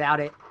without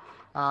it.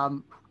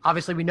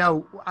 Obviously, we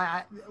know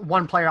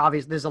one player.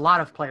 Obviously, there's a lot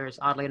of players,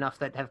 oddly enough,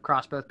 that have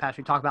crossed both paths.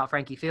 We talk about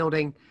Frankie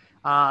Fielding.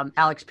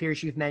 Alex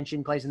Pearce, you've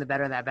mentioned, plays in the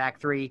better of that back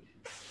three.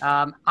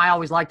 I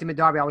always liked him at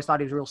Derby. I always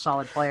thought he was a real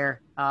solid player.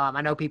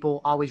 I know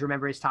people always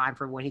remember his time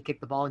for when he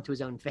kicked the ball into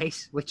his own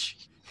face,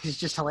 which is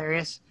just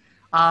hilarious.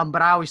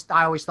 But I always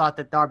thought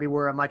that Derby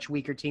were a much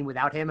weaker team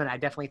without him, and I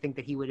definitely think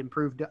that he would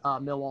improve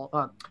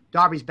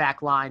Derby's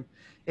back line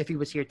if he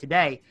was here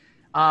today.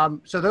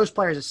 So those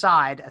players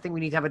aside, I think we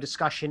need to have a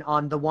discussion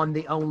on the one,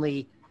 the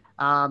only,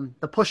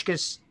 the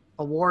Puskás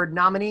Award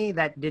nominee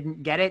that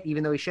didn't get it,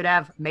 even though he should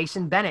have,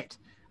 Mason Bennett.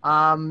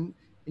 And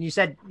you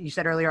said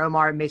earlier,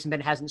 Omar, Mason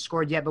Bennett hasn't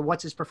scored yet, but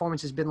what's his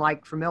performance has been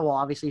like for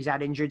Millwall? Obviously, he's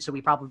out injured, so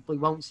we probably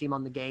won't see him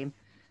on the game.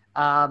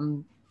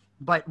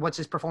 But what's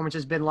his performance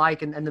has been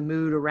like, and the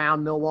mood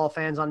around Millwall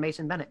fans on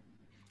Mason Bennett?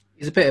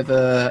 He's a bit of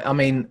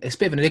it's a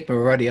bit of an enigma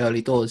already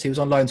early doors. He was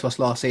on loan to us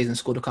last season,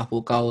 scored a couple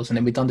of goals, and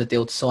then we've done the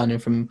deal to sign him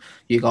from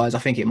you guys. I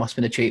think it must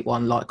have been a cheap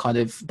one, like kind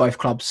of both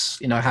clubs,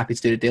 you know, happy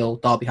to do the deal.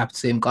 Derby happy to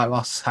see him go,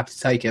 us happy to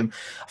take him.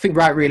 I think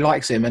Wright really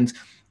likes him, and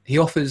he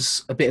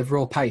offers a bit of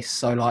raw pace.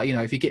 So, like, you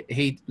know,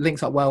 he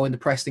links up well in the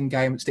Preston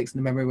game. It sticks in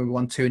the memory when we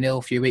won 2-0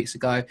 a few weeks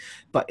ago.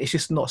 But it's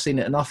just not seen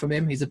it enough from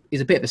him. He's a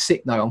bit of a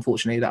sick note,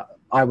 unfortunately, that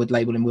I would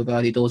label him with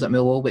early doors at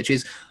Millwall, which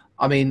is,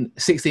 I mean,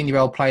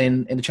 16-year-old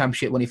playing in the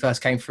Championship when he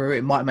first came through,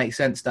 it might make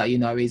sense that, you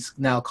know, he's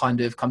now kind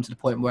of come to the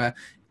point where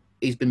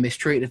he's been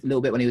mistreated a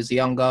little bit when he was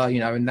younger, you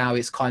know, and now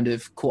it's kind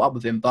of caught up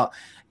with him. But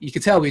you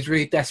could tell he's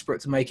really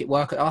desperate to make it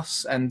work at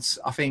us. And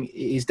I think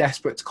he's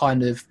desperate to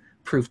kind of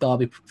prove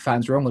Derby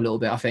fans wrong a little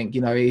bit. I think,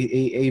 you know,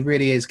 he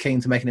really is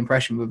keen to make an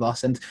impression with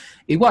us, and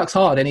he works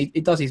hard and he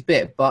does his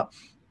bit. But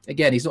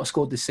again, he's not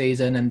scored this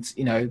season, and,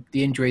 you know,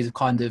 the injuries have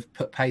kind of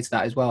put pay to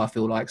that as well, I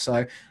feel like.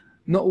 So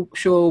not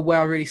sure where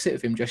I really sit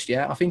with him just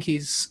yet. I think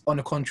he's on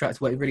a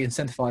contract where it really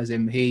incentivises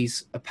him.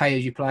 He's a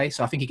pay-as-you-play,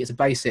 so I think he gets a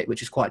basic,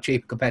 which is quite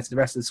cheap compared to the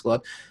rest of the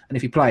squad. And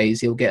if he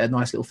plays, he'll get a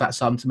nice little fat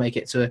sum to make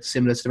it to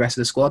similar to the rest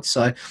of the squad.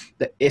 So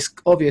it's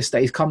obvious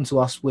that he's come to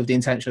us with the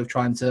intention of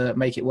trying to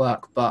make it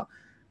work, but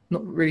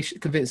not really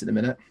convinced at the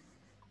minute.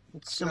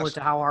 It's similar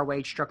to how our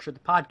wage structure the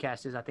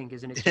podcast is, I think,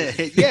 isn't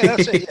it? Yeah,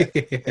 that's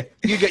it.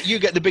 Yeah. You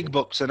get the big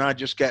bucks, and I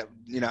just get,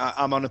 you know,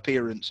 I'm on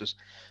appearances.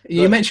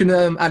 You mentioned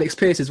Alex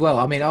Pearce as well.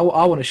 I mean, I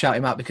want to shout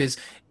him out because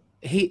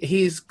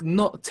he's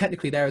not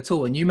technically there at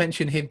all. And you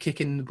mentioned him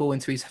kicking the ball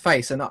into his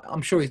face, and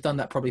I'm sure he's done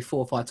that probably 4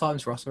 or 5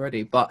 times for us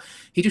already. But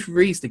he just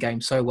reads the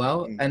game so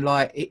well, and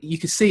like you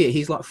can see it.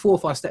 He's like 4 or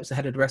 5 steps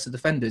ahead of the rest of the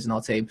defenders in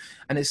our team,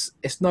 and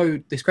it's no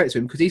discredit to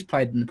him because he's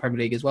played in the Premier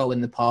League as well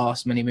in the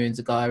past many moons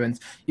ago. And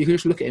you can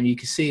just look at him, you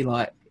can see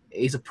like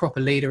he's a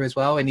proper leader as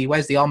well, and he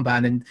wears the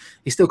armband, and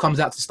he still comes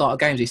out to start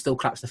games. He still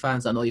claps the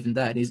fans that are not even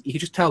there, and you can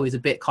just tell he's a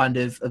bit kind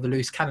of a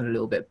loose cannon a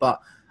little bit, but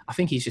I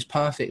think he's just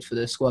perfect for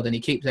the squad, and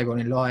he keeps everyone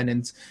in line,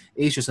 and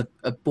he's just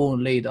a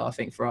born leader, I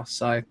think, for us.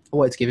 So I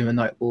wanted to give him a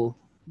notable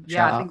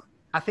shout out.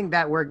 I think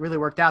that really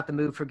worked out, the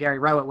move for Gary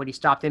Rowett when he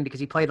stopped in, because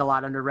he played a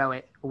lot under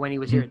Rowett when he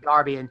was here at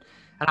Derby. And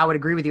I would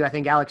agree with you. I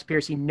think Alex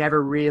Pearce, he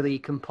never really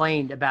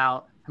complained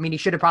about, I mean, he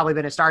should have probably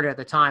been a starter at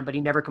the time, but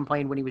he never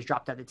complained when he was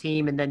dropped out of the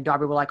team. And then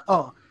Derby were like,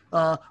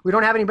 we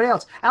don't have anybody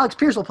else. Alex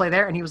Pearce will play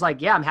there. And he was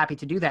like, yeah, I'm happy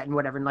to do that and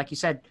whatever. And like you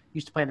said,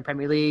 used to play in the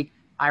Premier League,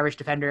 Irish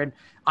defender. And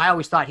I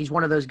always thought he's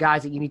one of those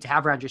guys that you need to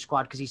have around your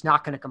squad because he's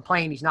not going to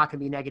complain. He's not going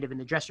to be negative in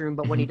the dressing room.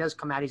 But when he does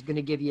come out, he's going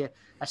to give you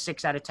a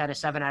 6 out of 10, a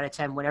 7 out of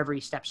 10 whenever he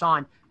steps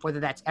on,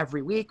 whether that's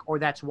every week or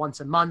that's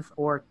once a month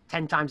or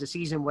 10 times a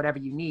season, whatever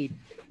you need.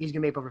 He's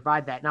going to be able to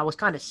provide that. And I was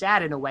kind of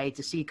sad in a way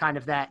to see kind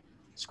of that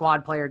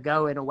squad player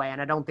go in a way.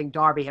 And I don't think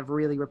Derby have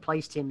really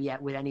replaced him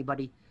yet with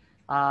anybody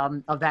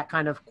of that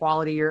kind of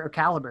quality or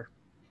caliber.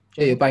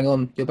 Yeah, you're bang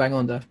on. You're bang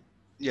on, Dave.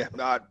 Yeah,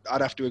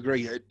 I'd have to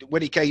agree.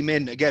 When he came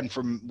in again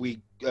from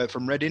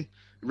Reading,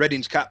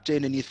 Reading's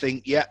captain, and you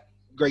think, yeah,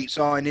 great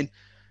signing,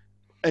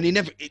 and he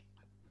never,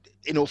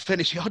 in all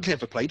fairness, he hardly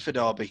ever played for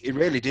Derby. He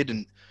really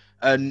didn't,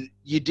 and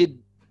you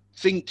did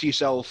think to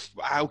yourself,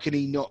 how can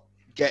he not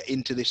get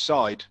into this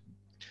side?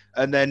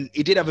 And then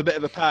he did have a bit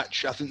of a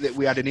patch. I think that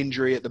we had an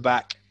injury at the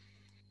back.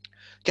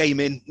 Came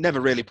in,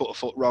 never really put a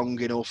foot wrong,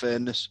 in all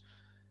fairness.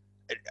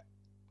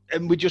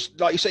 And we just,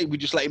 like you say, we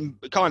just let him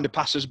kind of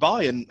pass us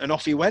by, and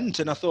off he went.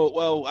 And I thought,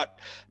 well,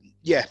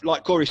 yeah,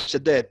 like Corey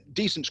said there,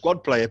 decent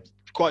squad player,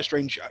 quite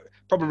strange,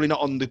 probably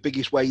not on the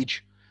biggest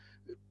wage.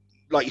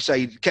 Like you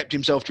say, kept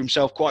himself to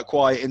himself, quite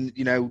quiet, and,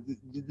 you know,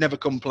 never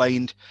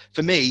complained.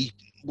 For me,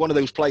 one of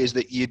those players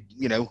that you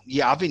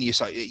have in your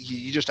side,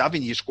 you just have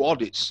in your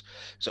squad.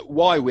 So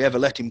why we ever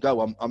let him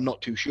go, I'm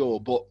not too sure.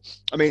 But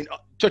I mean,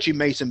 touching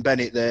Mason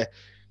Bennett there,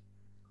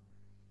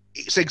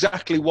 it's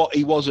exactly what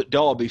he was at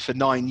Derby for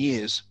 9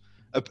 years.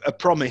 A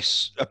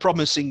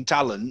promising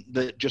talent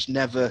that just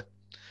never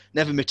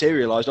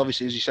materialised.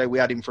 Obviously, as you say, we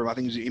had him from, I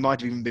think he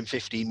might have even been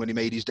 15 when he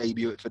made his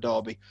debut for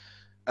Derby.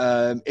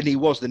 And he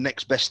was the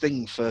next best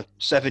thing for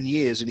 7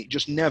 years, and it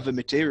just never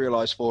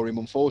materialised for him,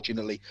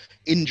 unfortunately.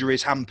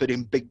 Injuries hampered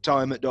him big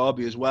time at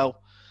Derby as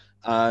well.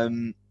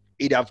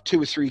 He'd have 2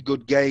 or 3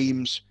 good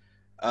games.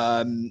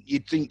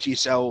 You'd think to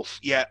yourself,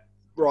 yeah,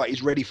 right,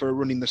 he's ready for a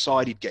run in the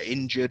side. He'd get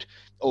injured,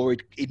 or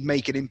he'd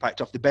make an impact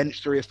off the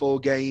bench 3 or 4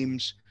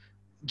 games,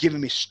 give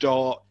him his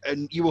start,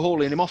 and you were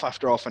hauling him off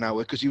after half an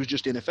hour because he was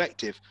just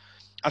ineffective.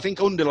 I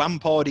think under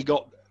Lampard,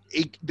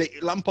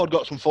 Lampard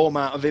got some form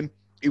out of him.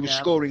 He was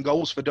scoring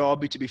goals for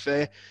Derby, to be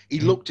fair.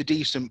 He looked a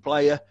decent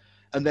player.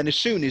 And then as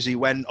soon as he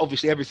went,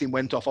 obviously everything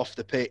went off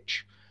the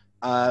pitch.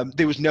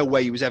 There was no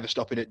way he was ever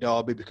stopping at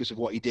Derby because of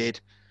what he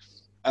did.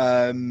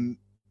 But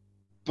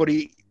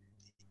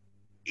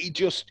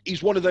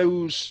he's one of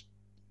those,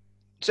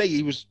 say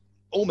he was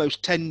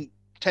almost 10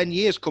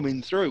 years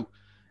coming through,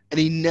 and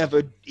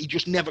he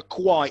just never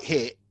quite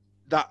hit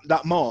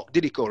that mark,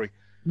 did he, Corey?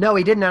 No,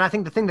 he didn't. And I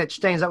think the thing that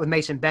stands out with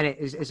Mason Bennett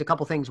is a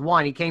couple things.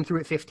 One, he came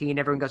through at 15.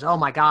 Everyone goes, oh,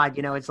 my God.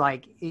 You know, it's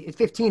like at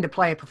 15 to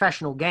play a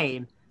professional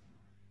game.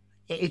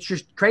 It's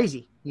just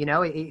crazy. You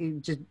know,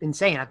 it's just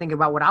insane. I think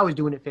about what I was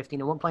doing at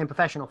 15. I wasn't playing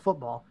professional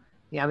football.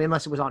 Yeah, I mean,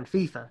 unless it was on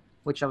FIFA,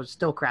 which I was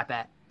still crap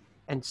at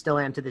and still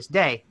am to this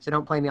day. So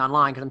don't play me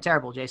online because I'm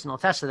terrible. Jason will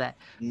attest to that.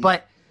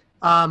 But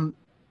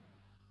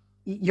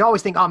you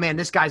always think, oh, man,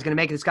 this guy's going to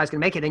make it. This guy's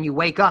going to make it. And you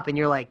wake up and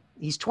you're like,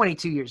 he's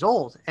 22 years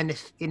old. And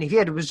if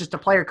he was just a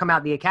player come out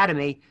of the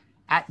academy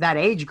at that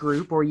age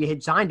group, or you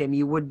had signed him,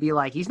 you would be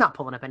like, he's not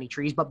pulling up any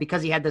trees. But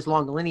because he had this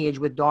long lineage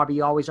with Derby,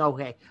 you always,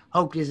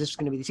 hoped is this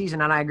going to be the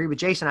season. And I agree with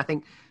Jason. I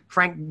think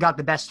Frank got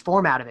the best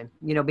form out of him,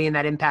 you know, being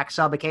that impact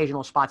sub,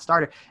 occasional spot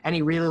starter. And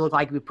he really looked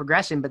like he was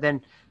progressing. But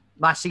then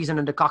last season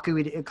under Kaku,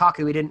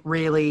 he didn't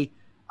really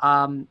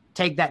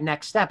take that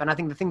next step. And I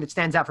think the thing that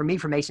stands out for me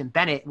for Mason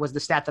Bennett was the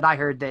stat that I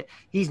heard that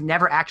he's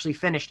never actually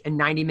finished a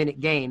 90-minute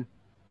game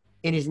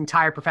in his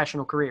entire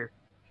professional career.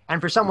 And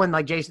for someone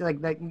like Jason,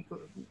 like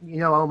you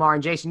know, Omar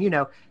and Jason, you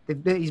know,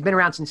 he's been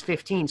around since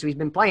 15. So he's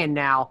been playing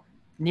now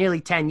nearly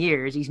 10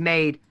 years. He's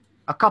made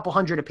a couple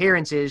hundred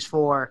appearances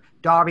for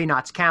Derby,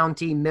 Notts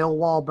County,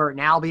 Millwall, Burton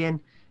Albion,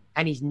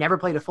 and he's never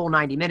played a full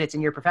 90 minutes,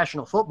 and you're a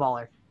professional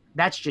footballer.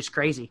 That's just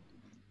crazy.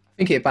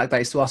 I think it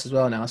backdates to us as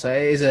well now, so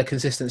it is a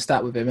consistent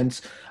stat with him. And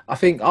I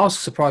think I was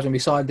surprised when we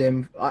signed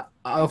him. I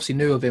obviously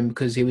knew of him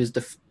because he was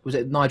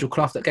it Nigel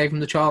Clough that gave him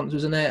the chance,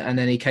 wasn't it? And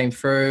then he came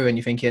through, and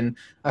you're thinking,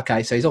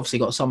 okay, so he's obviously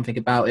got something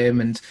about him.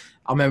 And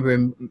I remember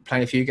him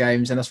playing a few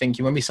games, and I was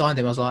thinking when we signed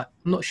him, I was like,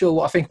 I'm not sure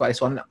what I think about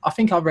this one. I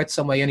think I read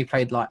somewhere he only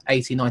played like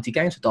 80, 90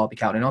 games for Derby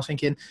County, and I was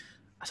thinking,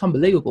 that's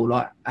unbelievable.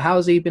 Like, how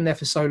has he been there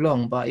for so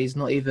long, but he's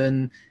not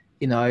even,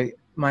 you know,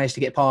 managed to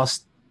get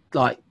past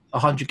like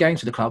 100 games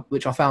for the club,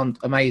 which I found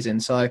amazing.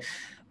 So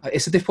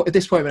it's a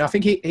disappointment. I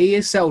think he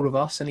is settled with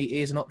us and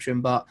he is an option,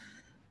 but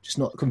just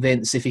not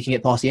convinced if he can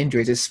get past the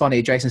injuries. It's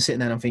funny, Jason's sitting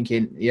there and I'm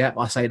thinking, yep,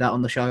 I say that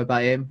on the show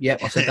about him.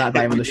 Yep, I said that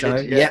about him on the show.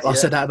 I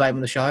said that about him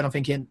on the show. And I'm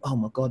thinking, oh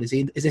my God, is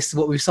this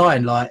what we've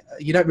signed? Like,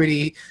 you don't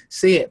really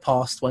see it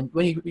past when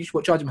you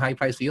judge him how he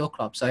plays for your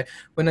club. So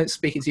when I'm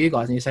speaking to you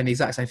guys and you're saying the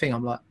exact same thing,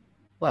 I'm like,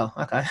 well,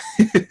 okay.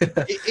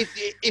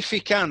 if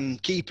he can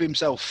keep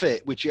himself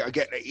fit, which I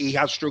get he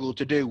has struggled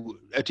to do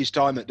at his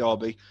time at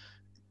Derby,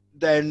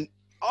 then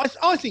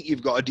I think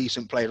you've got a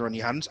decent player on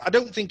your hands. I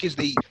don't think is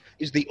the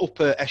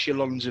upper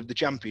echelons of the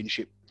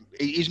Championship.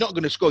 He's not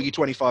going to score you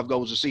 25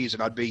 goals a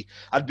season. I'd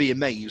be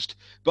amazed.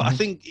 But I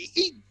think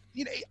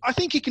I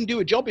think he can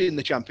do a job in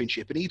the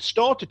Championship, and he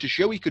started to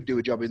show he could do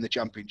a job in the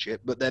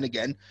Championship. But then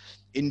again,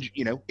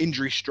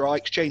 injury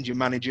strikes, change of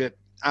manager,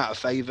 out of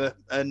favour,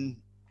 and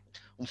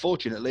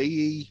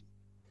unfortunately,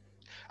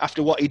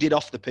 after what he did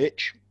off the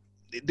pitch,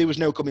 there was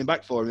no coming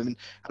back for him. And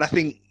I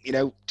think,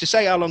 to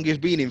say how long he's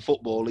been in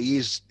football, he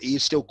is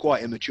still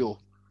quite immature,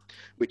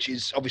 which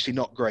is obviously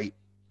not great.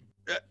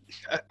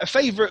 A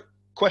favourite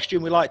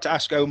question we like to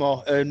ask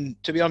Omar, and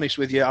to be honest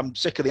with you, I'm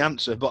sick of the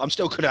answer, but I'm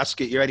still going to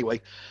ask it you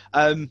anyway.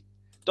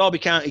 Derby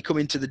County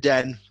coming to the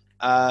Den.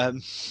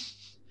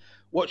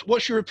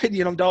 What's your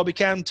opinion on Derby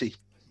County?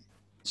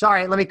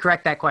 Sorry, let me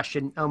correct that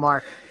question,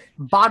 Omar.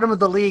 Bottom of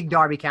the league,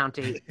 Derby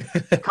County,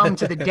 come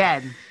to the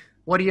Den.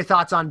 What are your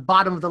thoughts on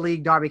bottom of the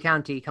league, Derby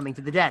County, coming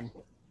to the Den?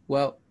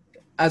 Well,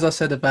 as I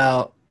said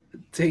about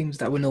teams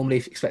that we're normally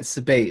expected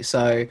to beat,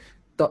 so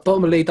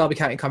bottom of the league, Derby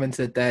County coming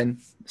to the Den,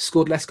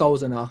 scored less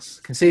goals than us,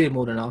 conceded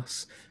more than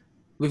us.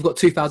 We've got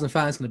 2,000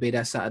 fans going to be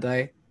there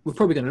Saturday. We're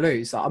probably going to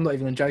lose. I'm not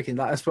even joking.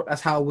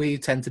 That's how we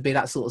tend to be,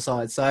 that sort of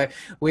side. So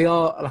we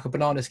are like a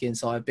banana skin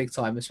side, big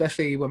time,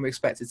 especially when we're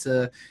expected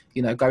to,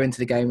 go into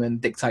the game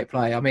and dictate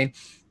play. I mean,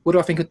 what do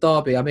I think of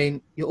Derby? I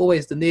mean, you're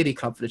always the nearly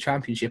club for the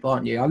Championship,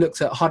 aren't you? I looked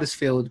at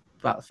Huddersfield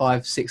about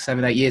 5, 6,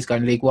 7, 8 years ago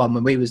in League One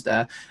when we was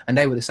there, and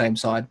they were the same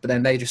side, but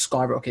then they just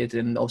skyrocketed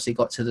and obviously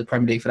got to the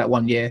Premier League for that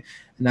 1 year,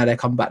 and now they're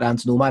coming back down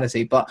to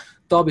normality. But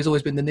Derby's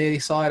always been the nearly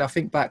side. I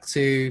think back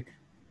to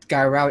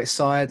Gary Rowett's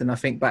side, and I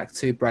think back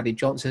to Bradley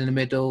Johnson in the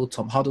middle,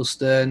 Tom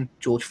Huddleston,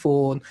 George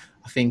Fawn.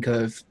 I think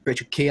of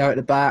Richard Keogh at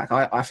the back.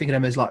 I think of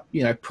them as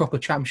proper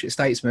Championship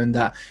statesmen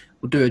that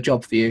will do a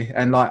job for you.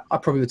 And I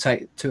probably would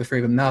take 2 or 3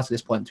 of them now to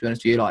this point, to be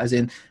honest with you. As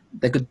in,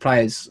 they're good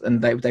players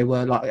and they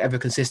were ever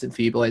consistent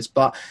for you boys.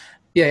 But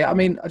yeah, I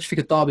mean, I just think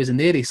of Derby as a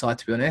nearly side,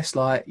 to be honest.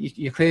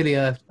 You're clearly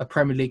a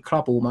Premier League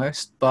club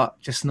almost, but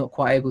just not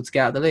quite able to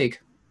get out of the league.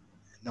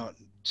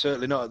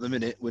 Certainly not at the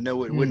minute. We're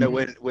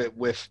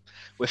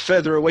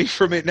further away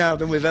from it now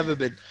than we've ever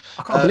been.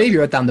 I can't believe you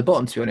were down the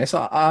bottom, to be honest.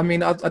 I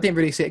mean, I didn't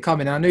really see it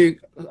coming. I knew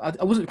I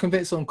wasn't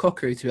convinced on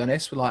Cocker, to be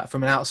honest.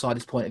 From an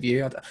outsider's point of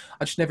view, I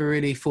just never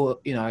really thought.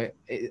 A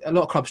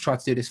lot of clubs try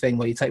to do this thing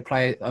where you take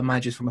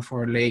managers from a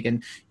foreign league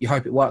and you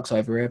hope it works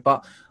over here,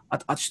 but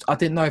I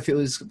didn't know if it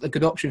was a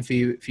good option for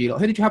you.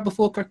 Who did you have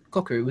before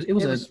Cocker? It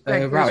was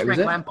Frank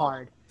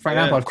Lampard. Frank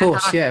Lampard, of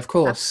course, of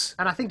course.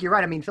 And I think you're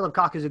right. I mean, Philip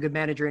Cocker is a good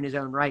manager in his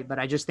own right, but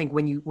I just think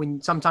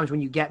sometimes when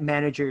you get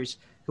managers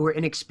who are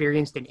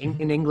inexperienced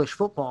in English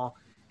football,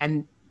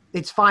 and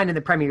it's fine in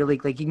the Premier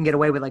League, you can get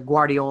away with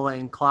Guardiola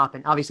and Klopp,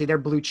 and obviously they're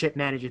blue chip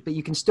managers, but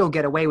you can still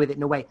get away with it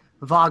in a way.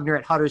 Wagner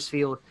at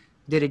Huddersfield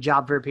did a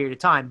job for a period of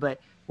time, but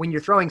when you're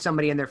throwing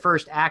somebody in their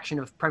first action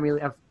of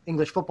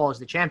English football is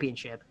the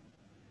Championship,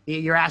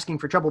 you're asking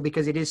for trouble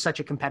because it is such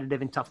a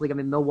competitive and tough league. I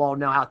mean, Millwall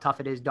know how tough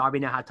it is. Derby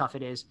know how tough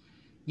it is.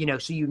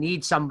 So you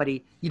need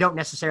somebody. You don't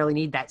necessarily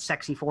need that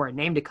sexy foreign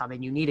name to come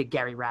in. You need a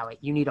Gary Rowett.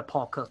 You need a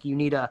Paul Cook. You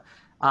need a,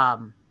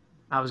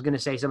 I was going to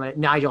say somebody,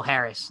 Neil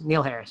Harris.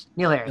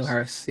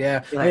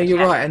 Yeah,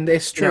 you're right, and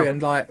it's true.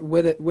 And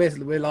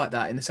we're like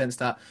that in the sense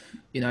that,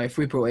 if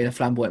we brought in a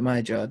flamboyant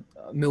manager,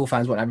 Mill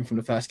fans won't have him from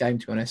the first game,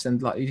 to be honest.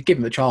 And you give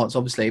him a chance,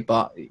 obviously,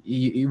 but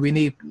we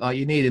need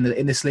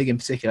in this league in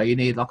particular, you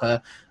need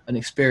an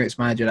experienced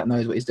manager that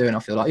knows what he's doing. I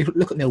feel like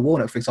look at Neil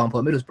Warnock, for example,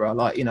 at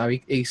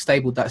Middlesbrough. He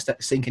stabled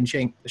that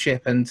sinking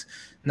ship, and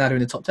now they're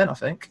in the top 10, I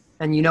think.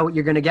 And you know what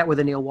you're going to get with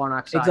a Neil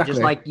Warnock side. Exactly.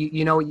 Just like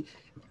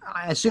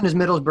as soon as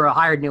Middlesbrough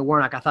hired Neil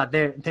Warnock, I thought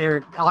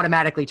they're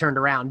automatically turned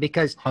around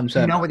because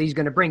 100%. You know what he's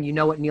going to bring. You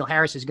know what Neil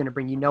Harris is going to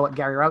bring. You know what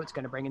Gary Rowett's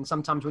going to bring. And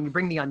sometimes when you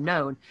bring the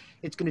unknown,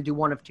 it's going to do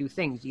one of two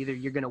things. Either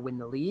you're going to win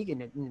the league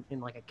in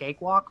a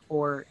cakewalk,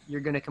 or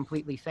you're going to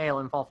completely fail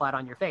and fall flat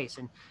on your face.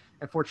 And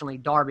unfortunately,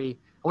 Derby,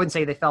 I wouldn't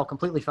say they fell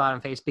completely flat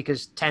on face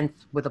because 10th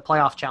with a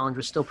playoff challenge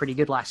was still pretty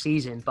good last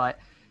season. But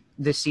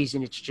this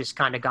season, it's just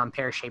kind of gone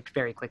pear-shaped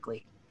very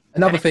quickly.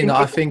 Another thing that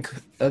I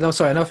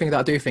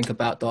do think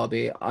about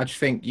Derby, I just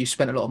think you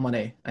spent a lot of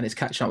money and it's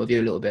catching up with you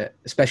a little bit,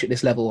 especially at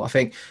this level. I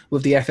think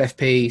with the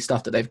FFP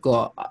stuff that they've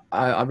got,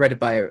 I read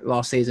about it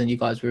last season, you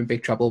guys were in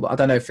big trouble, but I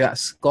don't know if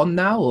that's gone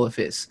now or if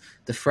it's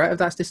the threat of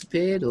that's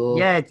disappeared or...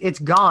 Yeah, it's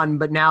gone,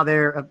 but now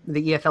the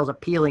EFL's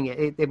appealing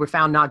it. They were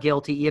found not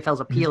guilty, EFL's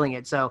appealing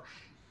it, so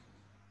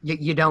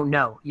you don't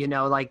know,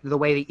 the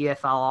way the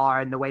EFL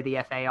are and the way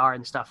the FA are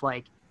and stuff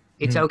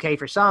it's okay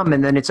for some,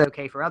 and then it's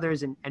okay for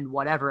others, and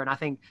whatever. And I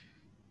think,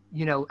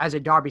 as a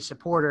Derby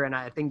supporter, and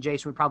I think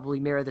Jason would probably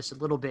mirror this a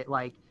little bit,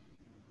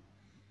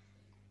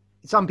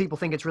 some people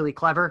think it's really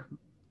clever,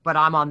 but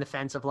I'm on the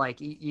fence of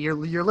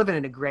you're living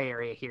in a gray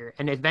area here,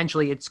 and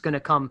eventually it's going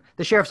to come.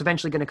 The sheriff's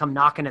eventually going to come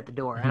knocking at the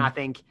door, and I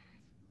think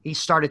he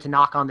started to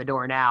knock on the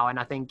door now, and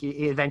I think it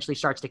eventually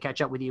starts to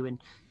catch up with you,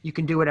 and you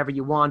can do whatever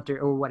you want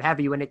or what have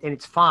you, and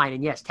it's fine.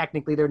 And yes,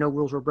 technically there are no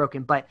rules were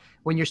broken, but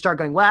when you start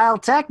going, well,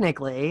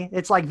 technically,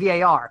 it's like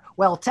VAR.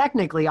 Well,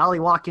 technically,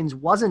 Ollie Watkins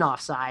wasn't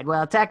offside.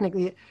 Well,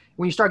 technically,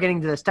 when you start getting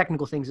to those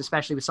technical things,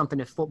 especially with something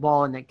to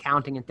football and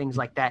accounting and things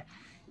like that,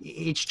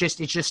 it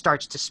just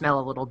starts to smell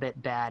a little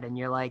bit bad, and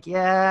you're like,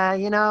 yeah,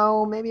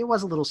 maybe it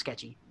was a little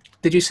sketchy.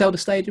 Did you sell the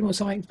stadium or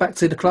something back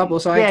to the club or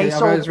something? Yeah,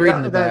 I was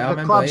reading about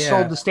it. The club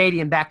sold the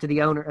stadium back to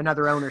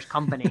another owner's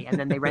company, and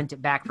then they rent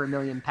it back for £1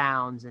 million.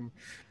 And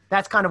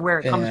that's kind of where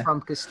it comes from,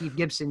 because Steve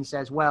Gibson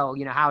says, well,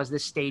 how is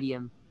this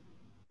stadium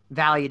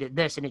valued at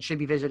this? And it should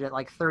be visited at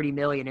 $30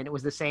 million. And it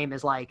was the same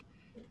as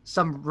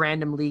some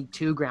random League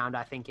Two ground,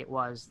 I think it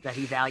was, that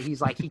he valued.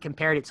 He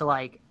compared it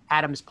to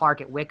Adams Park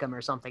at Wickham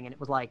or something. And it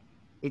was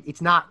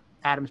it's not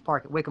Adams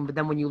Park at Wickham. But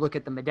then when you look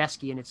at the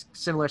Medeski, and it's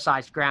similar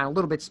sized ground, a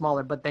little bit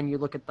smaller, but then you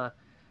look at the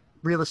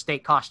real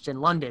estate costs in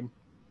London,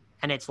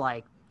 and it's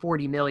like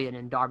 40 million,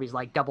 and Derby's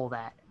like double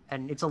that.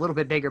 And it's a little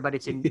bit bigger, but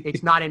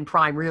it's not in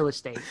prime real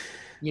estate.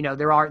 You know,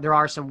 there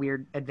are some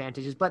weird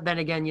advantages, but then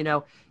again, you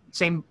know,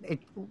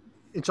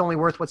 it's only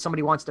worth what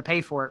somebody wants to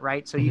pay for it,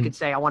 right? So you could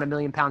say, I want £1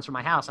 million for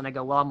my house, and I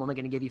go, well, I'm only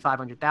going to give you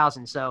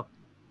 500,000. So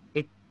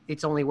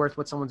it's only worth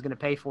what someone's going to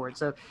pay for it.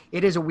 So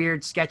it is a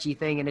weird, sketchy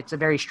thing, and it's a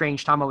very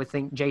strange time, I would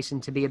think,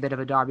 Jason, to be a bit of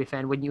a Derby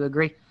fan. Wouldn't you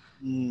agree?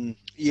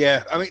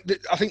 Yeah, I mean,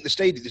 I think the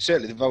stadium,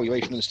 certainly the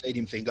valuation of the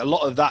stadium thing, a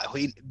lot of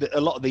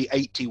the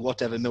 80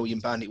 whatever £1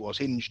 million it was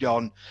hinged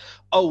on,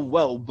 oh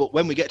well, but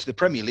when we get to the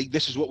Premier League,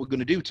 this is what we're going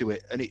to do to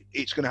it, and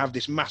it's going to have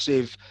this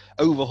massive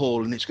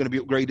overhaul, and it's going to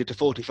be upgraded to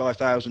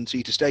 45,000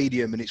 seater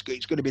stadium, and it's going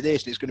to be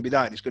this, and it's going to be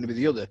that, and it's going to be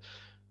the other,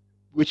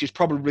 which is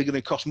probably going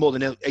to cost more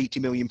than £80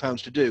 million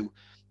to do.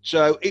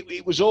 So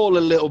it was all a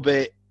little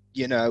bit,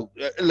 you know,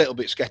 a little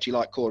bit sketchy,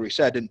 like Corey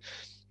said. And,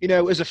 you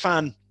know, as a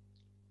fan,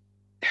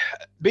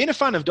 being a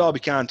fan of Derby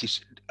County,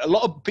 a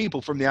lot of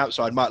people from the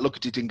outside might look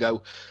at it and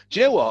go, do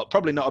you know what?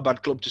 Probably not a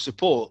bad club to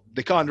support.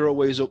 They're kind of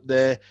always up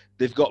there.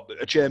 They've got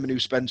a chairman who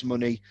spends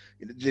money.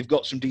 They've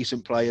got some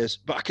decent players.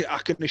 But I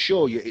can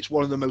assure you it's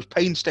one of the most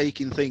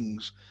painstaking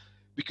things,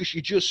 because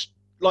you just,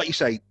 like you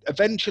say,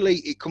 eventually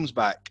it comes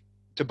back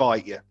to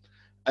bite you.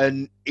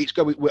 And it's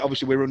going.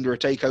 Obviously, we're under a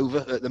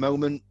takeover at the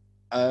moment,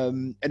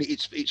 and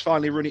it's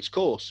finally run its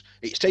course.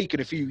 It's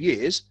taken a few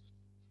years,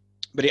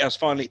 but it has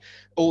finally.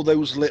 All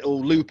those little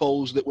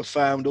loopholes that were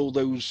found, all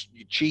those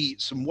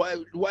cheats and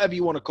whatever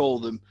you want to call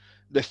them,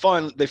 they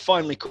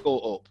finally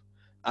caught up.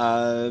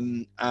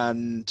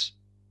 And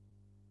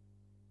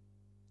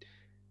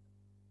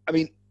I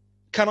mean,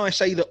 can I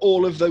say that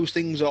all of those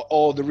things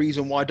are the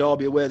reason why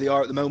Derby are where they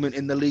are at the moment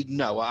in the league?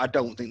 No, I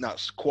don't think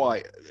that's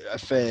quite a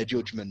fair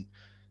judgment.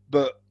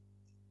 But,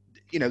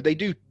 you know, they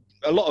do,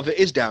 a lot of it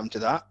is down to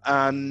that.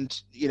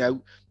 And, you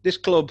know, this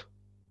club,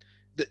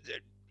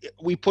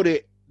 we put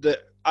it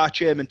that our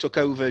chairman took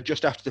over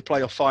just after the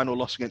playoff final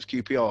loss against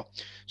QPR.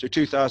 So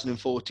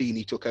 2014,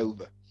 he took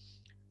over.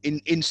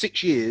 In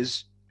 6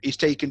 years, he's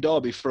taken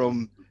Derby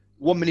from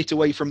 1 minute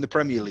away from the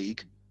Premier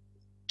League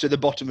to the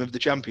bottom of the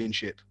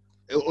Championship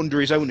under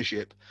his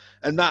ownership.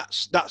 And that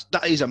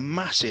is a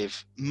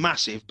massive,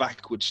 massive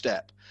backward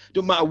step.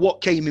 Doesn't matter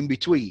what came in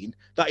between,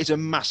 that is a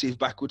massive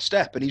backward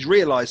step. And he's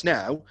realised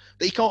now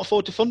that he can't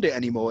afford to fund it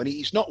anymore. And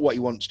it's not what he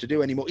wants to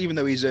do anymore. Even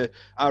though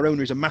our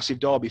owner is a massive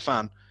Derby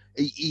fan,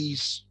 he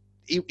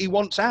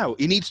wants out.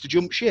 He needs to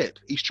jump ship.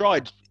 He's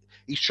tried,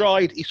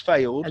 he's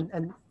failed.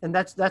 And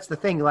that's the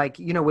thing. Like,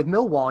 you know, with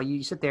Millwall,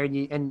 you sit there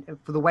and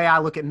for the way I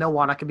look at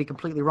Millwall, and I could be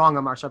completely wrong,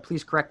 Omar, so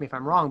please correct me if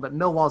I'm wrong, but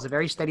Millwall is a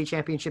very steady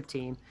championship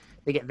team.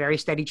 They get very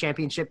steady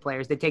championship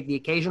players. They take the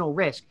occasional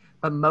risk,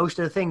 but most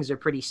of the things are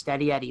pretty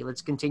steady Eddie.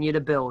 Let's continue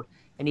to build.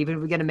 And even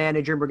if we get a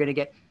manager,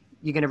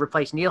 you're going to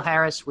replace Neil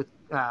Harris with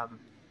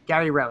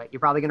Gary Rowett.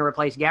 You're probably going to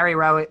replace Gary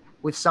Rowett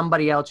with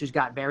somebody else who's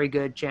got very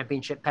good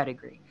championship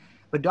pedigree.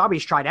 But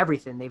Derby's tried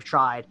everything. They've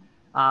tried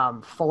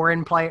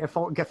foreign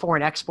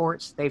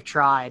exports. They've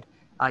tried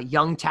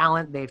young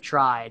talent. They've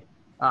tried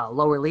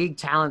lower league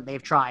talent.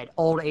 They've tried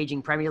old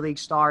aging Premier League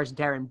stars.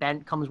 Darren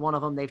Bent comes one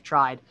of them. They've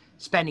tried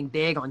spending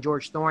big on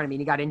George Thorne. I mean,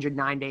 he got injured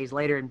 9 days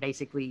later and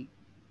basically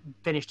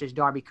finished his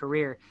Derby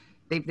career.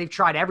 They've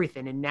tried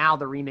everything, and now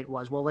the remit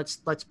was, well,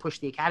 let's push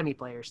the academy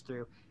players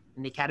through.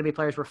 And the academy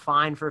players were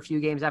fine for a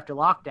few games after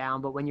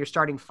lockdown, but when you're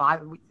starting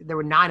 5, there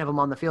were 9 of them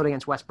on the field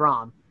against West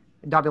Brom.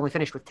 Derby only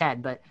finished with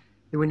 10, but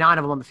there were 9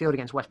 of them on the field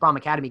against West Brom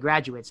Academy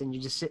graduates, and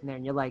you're just sitting there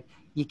and you're like,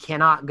 you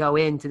cannot go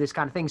into this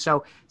kind of thing.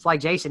 So it's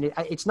like Jason,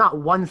 it's not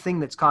one thing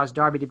that's caused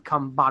Derby to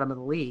become bottom of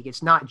the league.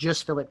 It's not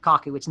just Philip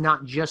Kaku. It's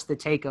not just the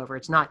takeover.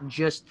 It's not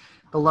just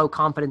the low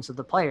confidence of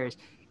the players.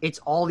 It's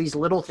all these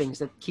little things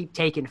that keep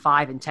taking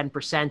 5 and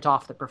 10%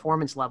 off the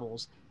performance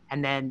levels.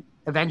 And then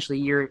eventually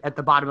you're at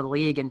the bottom of the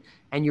league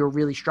and you're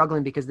really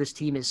struggling because this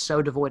team is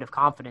so devoid of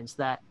confidence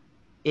that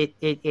it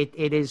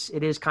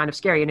is kind of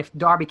scary. And if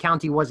Derby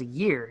County was a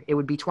year, it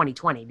would be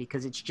 2020,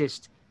 because it's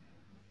just,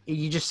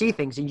 you just see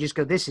things and you just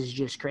go, this is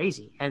just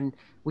crazy. And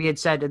we had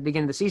said at the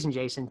beginning of the season,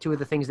 Jason, 2 of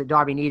the things that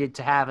Derby needed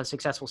to have a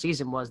successful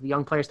season was the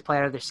young players to play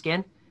out of their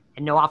skin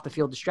and no off the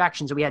field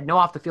distractions. And we had no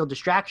off the field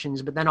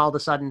distractions, but then all of a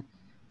sudden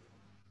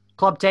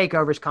club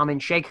takeovers come in,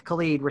 Sheikh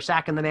Khalid, we're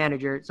sacking the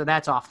manager. So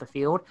that's off the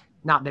field,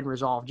 not been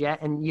resolved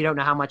yet. And you don't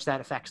know how much that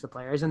affects the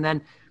players. And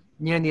then,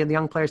 you know, the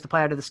young players to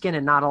play out of the skin,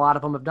 and not a lot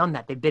of them have done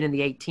that. They've been in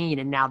the 18,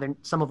 and now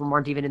some of them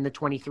aren't even in the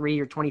 23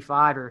 or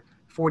 25 or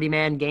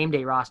 40-man game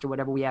day roster,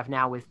 whatever we have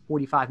now with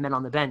 45 men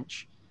on the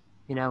bench.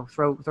 You know,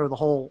 throw the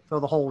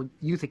whole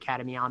youth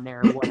academy on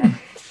there or whatever.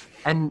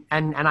 and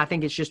I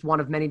think it's just one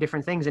of many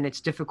different things, and it's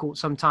difficult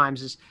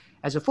sometimes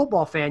as a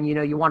football fan. You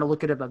know, you want to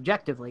look at it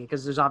objectively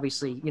because there's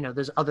obviously, you know,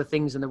 there's other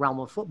things in the realm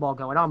of football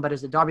going on. But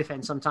as a Derby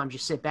fan, sometimes you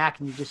sit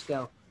back and you just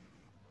go,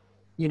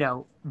 you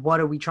know, what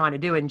are we trying to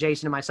do? And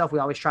Jason and myself, we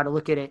always try to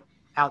look at it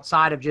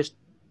outside of just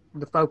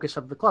the focus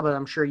of the club. And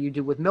I'm sure you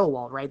do with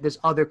Millwall, right? There's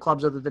other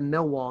clubs other than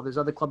Millwall. There's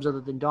other clubs other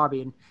than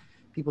Derby. And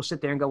people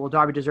sit there and go, well,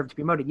 Derby deserved to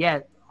be promoted. Yeah,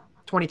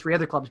 23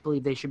 other clubs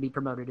believe they should be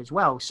promoted as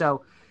well.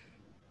 So,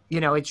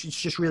 it's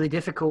just really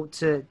difficult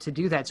to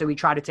do that. So we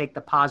try to take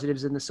the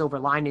positives and the silver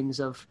linings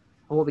of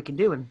what we can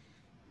do. And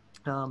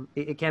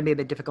it can be a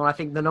bit difficult. I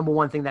think the number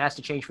one thing that has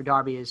to change for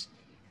Derby is,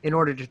 in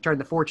order to turn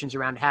the fortunes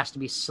around, it has to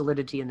be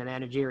solidity in the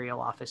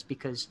managerial office,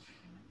 because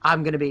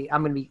I'm going to be,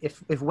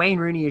 if Wayne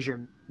Rooney is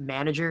your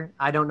manager,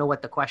 I don't know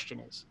what the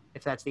question is.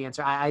 If that's the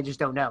answer, I just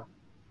don't know.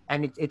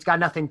 And it's got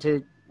nothing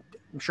to,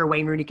 I'm sure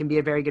Wayne Rooney can be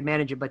a very good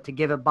manager, but to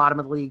give a bottom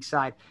of the league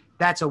side,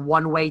 that's a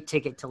one-way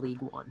ticket to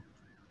League One.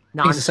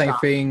 It's the same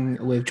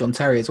thing with John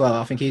Terry as well.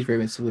 I think he's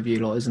rumoured with you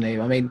lot, isn't he?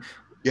 I mean,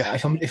 yeah.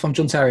 If I'm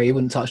John Terry, he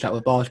wouldn't touch that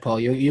with barge pole.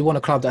 You want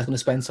a club that's going to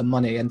spend some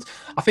money. And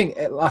I think,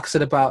 like I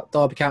said about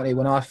Derby County,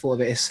 when I thought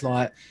of it, it's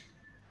like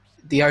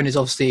the owners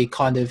obviously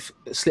kind of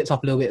slipped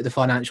up a little bit at the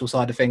financial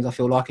side of things, I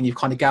feel like, and you've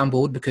kind of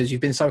gambled because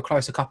you've been so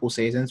close a couple of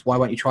seasons. Why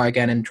won't you try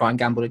again and try and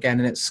gamble again?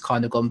 And it's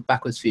kind of gone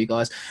backwards for you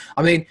guys.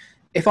 I mean,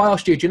 if I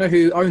asked you, do you know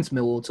who owns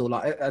Millwall at all?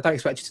 Like, I don't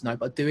expect you to know,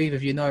 but do either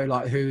of you know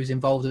like who's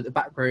involved at the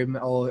back room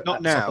or not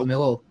at now?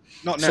 Millwall?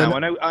 Not now.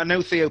 I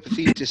know Theo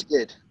Pathetis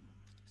did.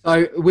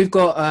 So we've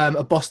got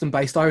a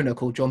Boston-based owner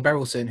called John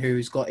Berylson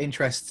who's got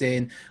interests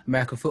in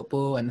American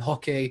football and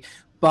hockey.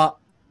 But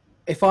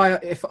if I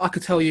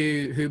could tell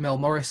you who Mel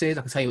Morris is,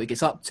 I could tell you what he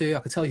gets up to. I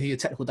could tell you who your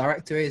technical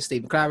director is,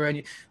 Steve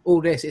McLaren.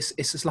 All this,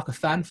 it's just like a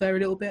fanfare a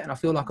little bit, and I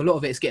feel like a lot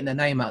of it is getting their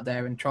name out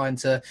there and trying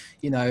to,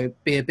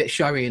 be a bit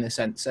showy in a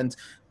sense. And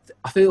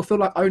I feel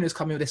like owners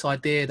come in with this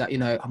idea that, I'm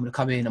going to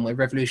come in and I'm going to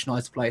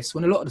revolutionise the place,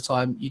 when a lot of the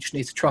time you just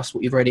need to trust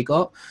what you've already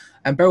got.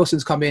 And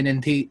Berylson's come in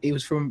and he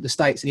was from the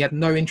States and he had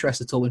no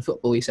interest at all in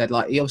football. He said,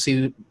 he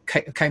obviously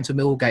came to a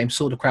Millwall game,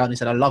 saw the crowd and he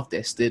said, I love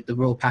this, the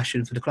real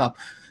passion for the club.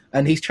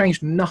 And he's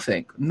changed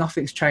nothing.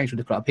 Nothing's changed with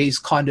the club. He's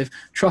kind of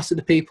trusted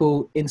the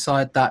people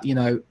inside that,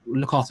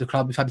 look after the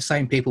club. We've had the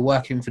same people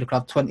working for the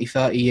club 20,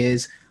 30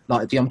 years.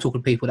 Like, I'm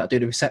talking people that do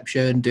the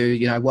reception,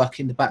 work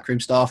in the backroom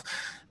staff.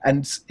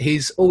 And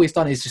he's always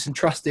done is just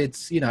entrusted,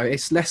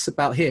 it's less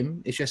about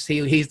him. It's just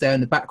he's there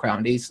in the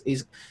background. He's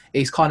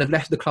kind of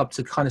left the club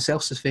to kind of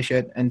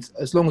self-sufficient. And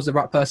as long as the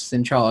right person's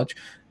in charge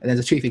and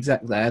there's a chief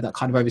exec there that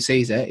kind of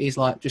oversees it, he's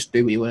like, just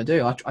do what you want to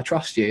do. I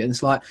trust you. And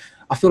it's like,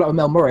 I feel like with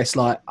Mel Morris,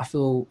 I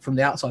feel from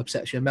the outside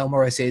perception, Mel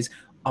Morris is,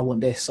 I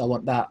want this, I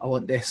want that, I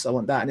want this, I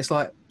want that. And it's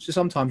like, so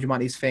sometimes you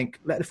might need to think,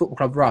 let the football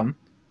club run.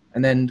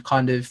 And then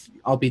kind of,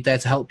 I'll be there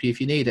to help you if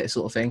you need it,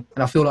 sort of thing.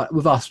 And I feel like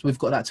with us, we've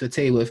got that to a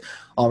T with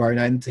our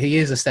owner. And he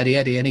is a steady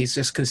Eddie, and he's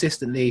just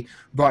consistently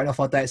writing off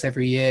our dates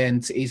every year.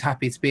 And he's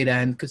happy to be there,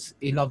 and because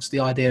he loves the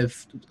idea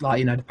of,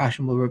 the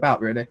passion we're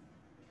about, really.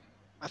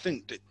 I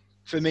think that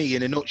for me,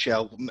 in a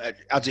nutshell,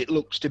 as it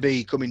looks to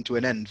be coming to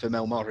an end for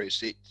Mel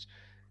Morris,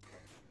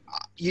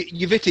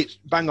 you've hit it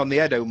bang on the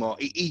head, Omar.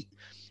 He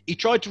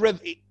tried to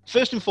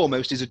first and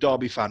foremost, he's a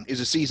Derby fan. He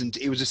was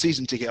a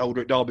season ticket holder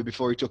at Derby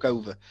before he took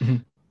over. Mm-hmm.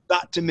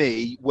 That to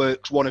me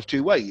works one of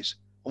two ways.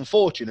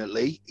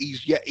 Unfortunately,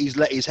 he's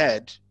let his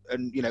head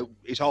and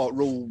his heart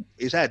rule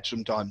his head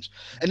sometimes,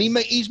 and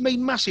he's made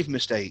massive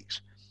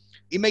mistakes.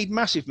 He made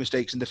massive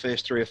mistakes in the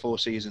first 3 or 4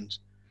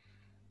 seasons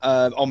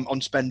on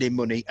spending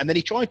money, and then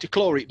he tried to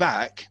claw it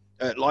back.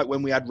 Like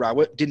when we had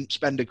Rowett, didn't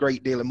spend a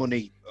great deal of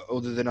money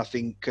other than I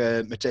think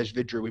Matej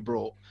Vidra we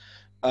brought.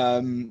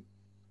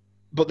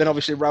 But then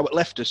obviously Rowett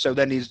left us, so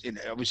then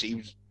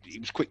he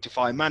was quick to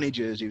find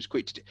managers. He was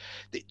quick to.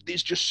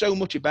 There's just so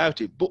much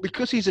about it. But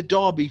because he's a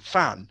Derby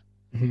fan,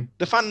 mm-hmm.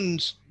 the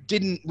fans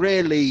didn't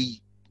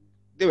really.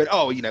 They went,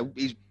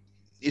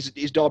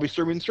 he's Derby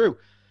through and through.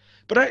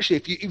 But actually,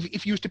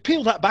 if you was to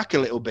peel that back a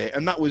little bit,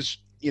 and that was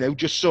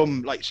just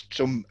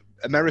some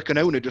American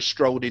owner just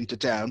strolled into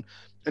town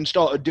and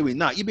started doing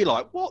that, you'd be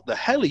like, what the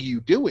hell are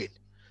you doing?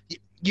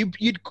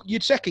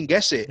 You'd second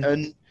guess it, mm-hmm.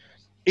 and.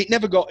 It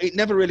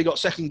never really got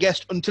second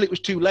guessed until it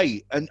was too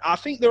late. And I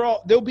think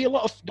there'll be a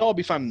lot of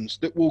Derby fans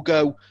that will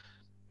go,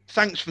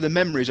 thanks for the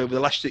memories over the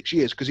last 6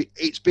 years, because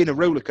it's been a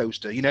roller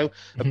coaster,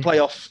 mm-hmm. a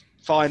playoff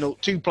final,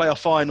 2 playoff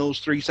finals,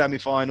 3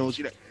 semi-finals,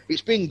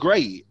 it's been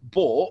great,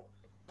 but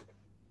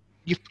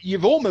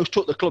you've almost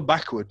took the club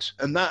backwards,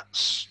 and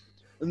that's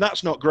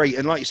not great.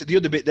 And like you said, the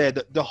other bit there,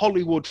 the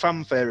Hollywood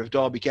fanfare of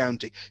Derby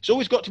County, it's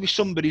always got to be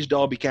somebody's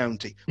Derby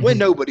County. Mm-hmm. We're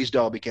nobody's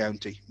Derby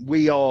County.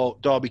 We are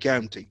Derby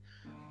County.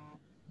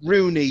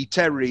 Rooney,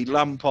 Terry,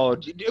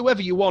 Lampard,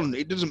 whoever you want,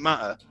 it doesn't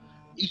matter.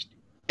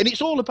 And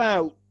it's all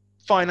about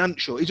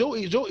financial. He's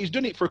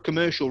done it for a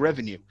commercial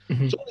revenue.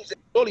 Mm-hmm. It's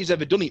all he's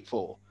ever done it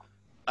for,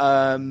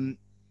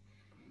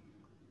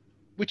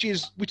 which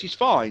is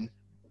fine.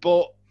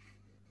 But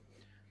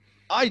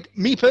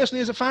me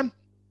personally as a fan,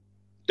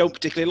 don't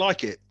particularly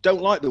like it.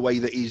 Don't like the way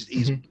that he's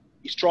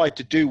tried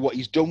to do what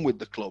he's done with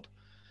the club.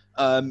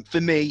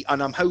 For me,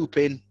 and I'm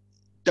hoping,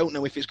 don't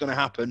know if it's going to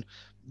happen.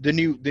 The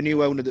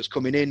new owner that's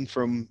coming in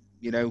from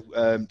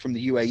from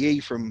the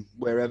UAE, from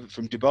wherever,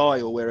 from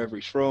Dubai or wherever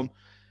he's from,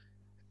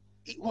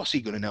 what's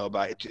he going to know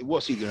about it?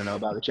 What's he going to know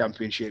about the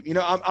Championship?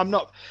 I'm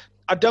not.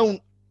 I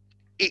don't.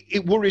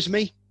 It worries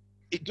me.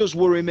 It does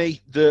worry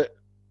me that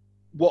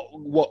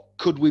what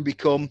could we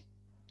become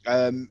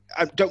And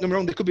don't get me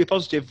wrong, there could be a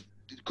positive.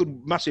 It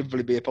could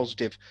massively be a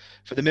positive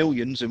for the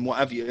millions and what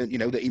have you,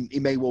 that he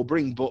may well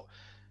bring. But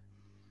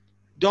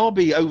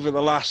Derby over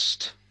the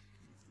last,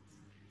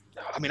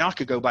 I mean, I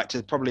could go back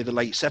to probably the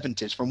late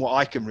 70s from what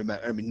I can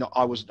remember. I mean,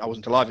 I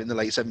wasn't alive in the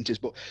late 70s,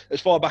 but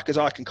as far back as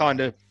I can kind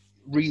of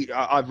read,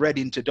 I've read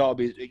into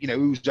Derby,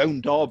 who's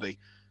owned Derby.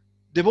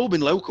 They've all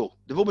been local.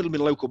 They've all been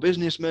local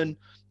businessmen.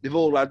 They've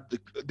all had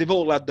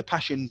the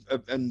passion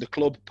and the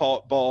club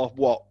part bar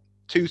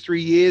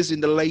 2-3 years in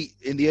the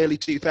early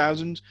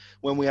 2000s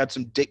when we had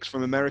some dicks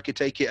from America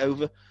take it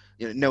over.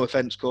 No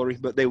offense, Corey,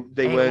 but they were.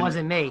 It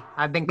wasn't me.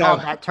 I've been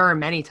called that term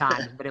many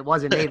times, but it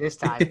wasn't me this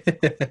time.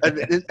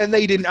 and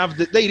they didn't have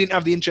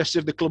the interests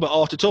of the club at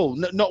heart at all.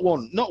 Not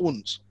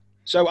once.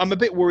 So I'm a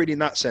bit worried in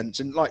that sense.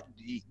 And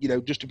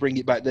just to bring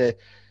it back there,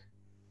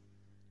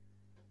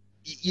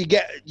 you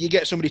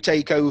get somebody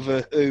take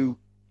over who,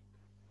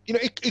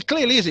 he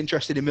clearly is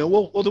interested in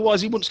Millwall.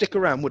 Otherwise, he wouldn't stick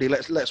around, would he?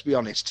 Let's be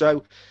honest.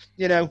 So,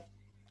 the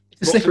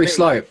slippery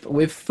slope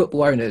with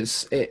football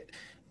owners.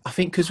 I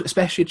think because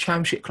especially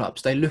championship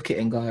clubs, they look at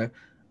it and go,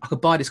 I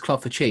could buy this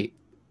club for cheap.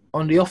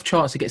 On the off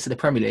chance it gets to the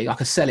Premier League, I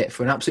could sell it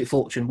for an absolute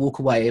fortune, walk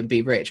away and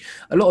be rich.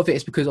 A lot of it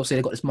is because obviously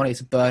they've got this money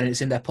to burn and it's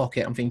in their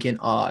pocket. I'm thinking,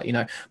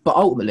 but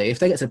ultimately, if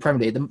they get to the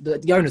Premier League,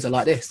 the owners are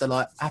like this. They're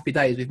like, happy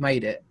days, we've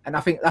made it. And I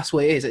think that's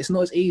what it is. It's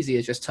not as easy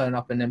as just turning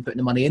up and then putting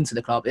the money into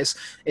the club. It's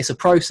a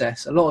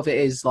process. A lot of it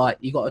is like,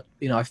 you got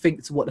to,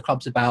 think to what the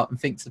club's about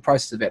and think to the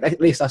process of it. At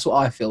least that's what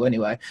I feel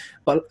anyway.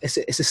 But it's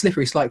a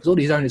slippery slope because all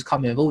these owners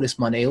come in with all this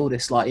money, all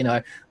this we're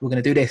going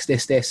to do this,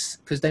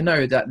 because they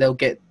know that they'll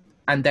get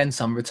and then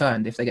some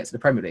returned if they get to the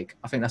Premier League.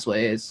 I think that's what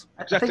it is.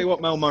 Exactly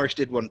what Mel Morris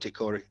did, wasn't it,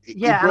 Corey? He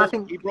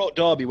brought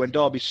Derby when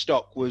Derby's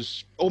stock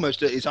was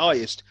almost at its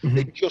highest. Mm-hmm.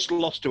 They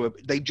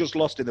just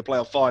lost in the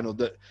playoff final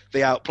that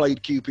they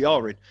outplayed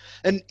QPR in.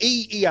 And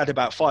he had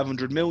about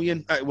 500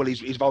 million.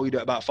 He's valued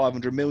at about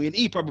 500 million.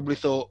 He probably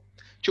thought,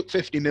 chuck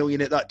 50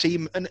 million at that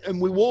team and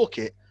we walk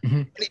it. Mm-hmm.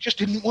 And it just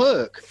didn't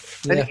work.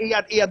 Yeah.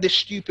 And he had this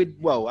stupid,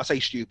 I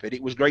say stupid,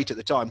 it was great at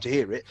the time to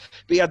hear it,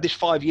 but he had this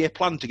 5-year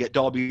plan to get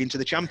Derby into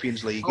the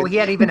Champions League. Oh, he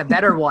had even a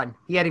better one.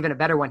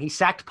 He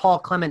sacked Paul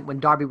Clement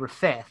when Derby were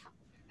 5th,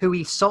 who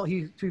he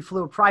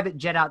flew a private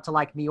jet out to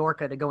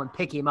Majorca to go and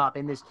pick him up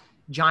in this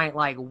giant,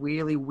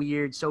 really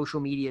weird social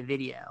media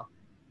video.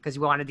 Because he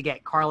wanted to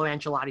get Carlo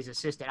Ancelotti's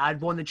assistant. I'd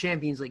won the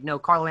Champions League. No,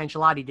 Carlo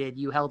Ancelotti did.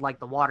 You held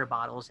the water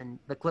bottles and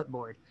the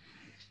clipboard.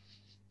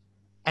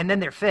 And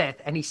then they're 5th,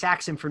 and he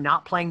sacks him for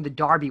not playing the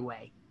Derby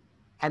way.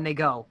 And they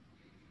go,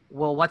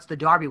 well, what's the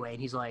Derby way? And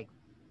he's like,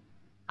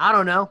 I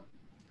don't know,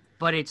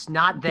 but it's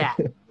not that.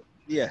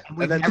 Yeah,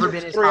 and then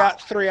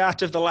three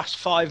out of the last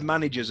 5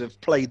 managers have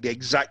played the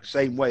exact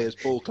same way as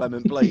Paul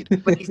Clement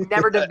played. But he's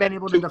never been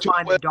able to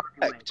define the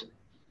Derby way.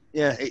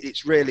 Yeah,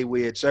 it's really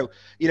weird. So,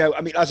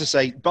 as I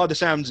say, by the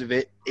sounds of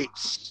it,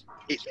 it's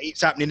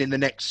happening in the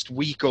next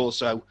week or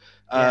so.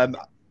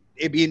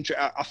 It'd be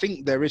I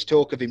think there is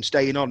talk of him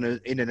staying on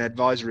in an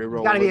advisory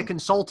role. He's got to be a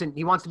consultant.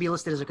 He wants to be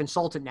listed as a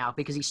consultant now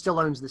because he still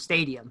owns the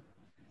stadium.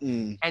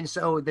 Mm. And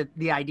so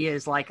the idea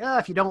is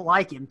if you don't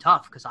like him,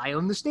 tough, because I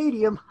own the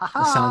stadium.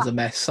 That sounds a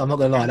mess. I'm not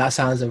going to lie. That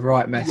sounds a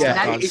right mess. Yeah,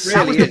 that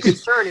was the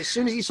concern. As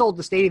soon as he sold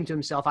the stadium to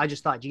himself, I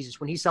just thought, Jesus,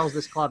 when he sells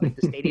this club, if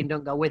the stadium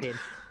don't go with him,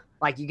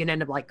 you can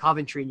end up like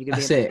Coventry, and you're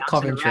going to be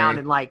bouncing around,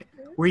 and where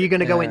are you going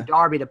to go in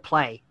Derby to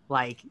play?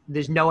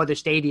 There's no other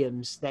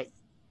stadiums that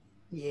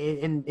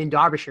in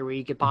Derbyshire where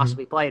you could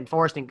possibly play, and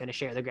Forest ain't going to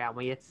share the ground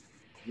with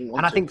you.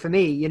 And I think for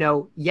me,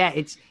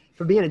 it's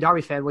for being a Derby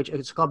fan, which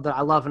is a club that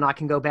I love, and I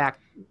can go back,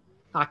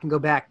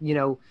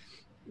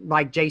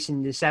 like Jason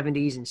in the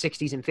 70s and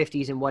 60s and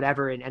 50s and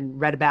whatever, and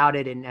read about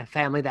it, and a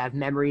family that have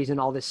memories and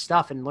all this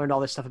stuff, and learned all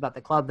this stuff about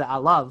the club that I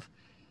love.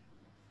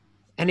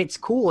 And it's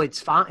cool. It's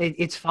fun.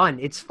 It's fun.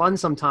 It's fun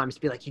sometimes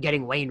to be you're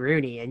getting Wayne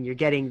Rooney and you're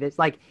getting this,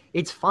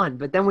 it's fun.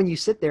 But then when you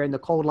sit there in the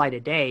cold light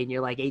of day and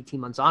you're 18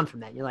 months on from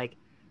that, you're like,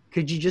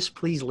 could you just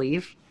please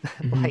leave?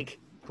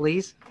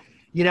 Please?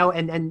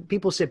 And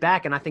people sit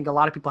back, and I think a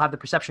lot of people have the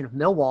perception of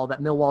Millwall that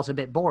Millwall's a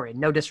bit boring.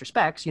 No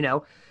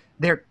disrespects,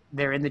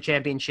 they're in the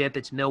championship.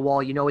 It's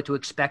Millwall. You know what to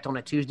expect on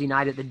a Tuesday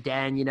night at the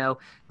Den.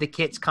 The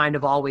kit's kind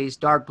of always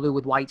dark blue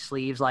with white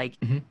sleeves.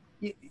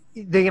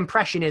 The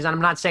impression is, and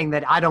I'm not saying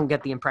that I don't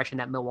get the impression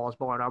that Millwall is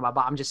boring, but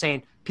I'm just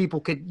saying you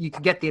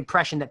could get the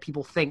impression that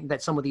people think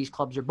that some of these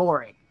clubs are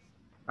boring.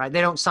 Right?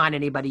 They don't sign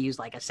anybody who's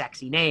a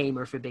sexy name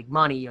or for big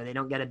money, or they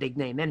don't get a big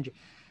name manager.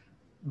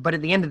 But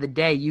at the end of the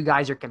day, you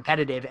guys are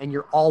competitive, and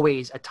you're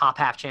always a top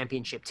half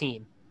championship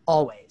team,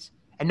 always.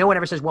 And no one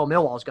ever says, well,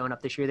 Millwall's going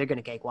up this year, they're going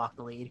to cakewalk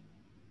the lead.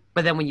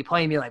 But then when you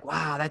play them, you're like,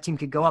 wow, that team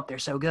could go up, they're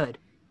so good.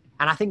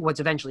 And I think what's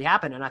eventually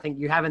happened, and I think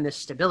you're having this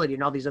stability,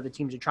 and all these other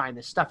teams are trying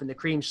this stuff, and the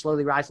cream's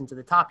slowly rising to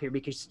the top here,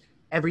 because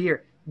every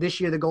year, this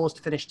year the goal is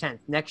to finish 10th.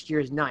 Next year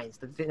is 9th.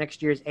 The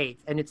next year is 8th.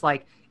 And it's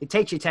it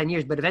takes you 10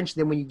 years, but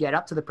eventually when you get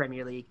up to the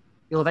Premier League,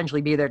 you'll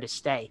eventually be there to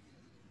stay.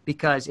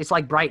 Because it's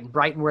like Brighton.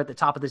 Brighton were at the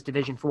top of this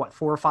division for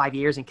 4 or 5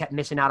 years and kept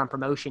missing out on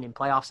promotion and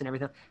playoffs and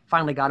everything.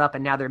 Finally got up,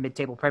 and now they're a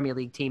mid-table Premier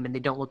League team, and they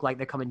don't look like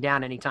they're coming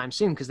down anytime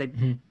soon because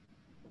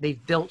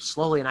they've built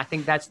slowly. And I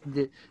think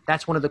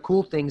that's one of the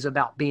cool things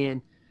about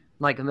being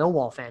like a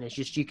Millwall fan is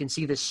just you can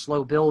see this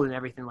slow build and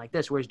everything like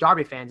this. Whereas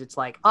Derby fans, it's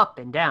like up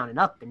and down and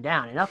up and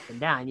down and up and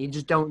down. And you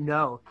just don't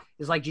know.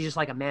 It's like you just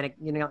like a manic,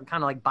 kind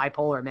of like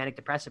bipolar or manic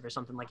depressive or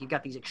something. Like you've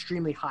got these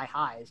extremely high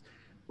highs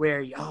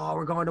where,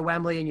 we're going to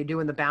Wembley and you're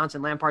doing the bounce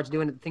and Lampard's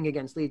doing the thing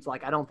against Leeds.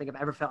 Like I don't think I've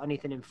ever felt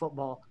anything in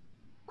football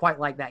quite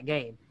like that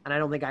game. And I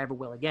don't think I ever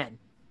will again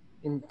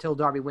until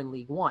Derby win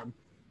League One.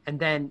 And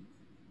then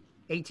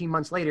 18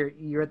 months later,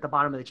 you're at the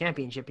bottom of the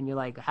championship and you're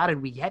like, how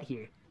did we get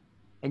here?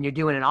 And you're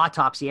doing an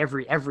autopsy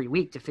every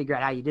week to figure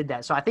out how you did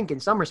that. So I think in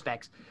some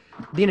respects,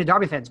 being a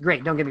Derby fan is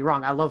great. Don't get me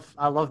wrong. I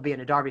love being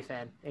a Derby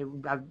fan.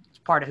 It's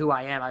part of who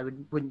I am. I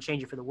wouldn't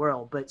change it for the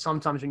world. But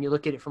sometimes when you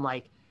look at it from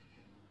like,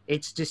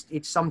 it's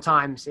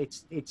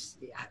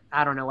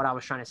I don't know what I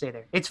was trying to say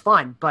there. It's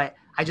fun, but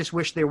I just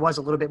wish there was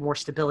a little bit more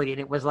stability and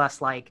it was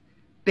less like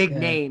big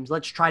names.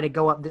 Let's try to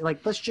go up.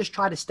 Like, let's just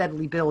try to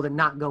steadily build and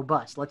not go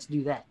bust. Let's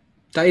do that.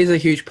 That is a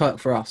huge perk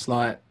for us.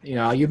 Like,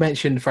 you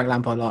mentioned Frank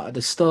Lampard, like at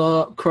the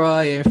start,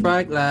 crying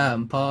Frank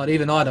Lampard.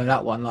 Even I know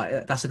that one.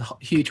 Like, that's a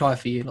huge high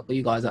for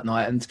you guys that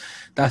night, and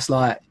that's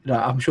like,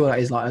 I'm sure that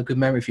is like a good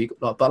memory for you.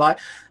 But like,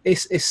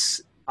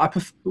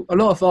 a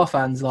lot of our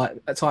fans, like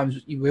at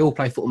times we all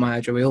play Football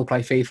Manager, we all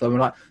play FIFA, and we're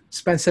like,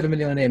 spend 7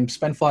 million on him,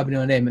 spend 5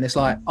 million on him, and it's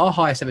like our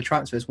highest ever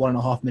transfer is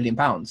 £1.5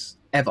 million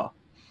ever.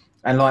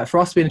 And like for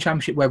us to be in a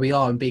championship where we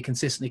are and be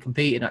consistently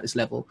competing at this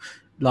level,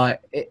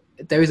 like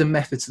there is a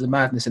method to the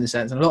madness in a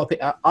sense. And a lot of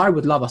people, I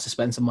would love us to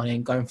spend some money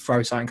and go and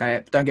throw something at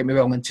it. Don't get me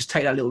wrong, and just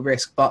take that little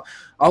risk. But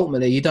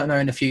ultimately, you don't know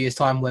in a few years'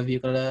 time whether you're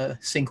gonna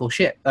sink or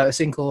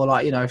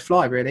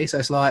fly really. So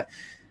it's like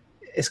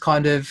it's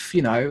kind of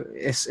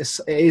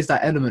it is that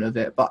element of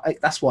it. But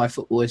that's why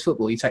football is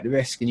football. You take the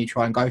risk and you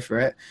try and go for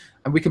it.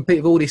 And we compete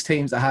with all these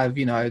teams that have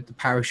the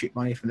parachute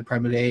money from the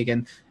Premier League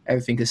and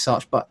everything as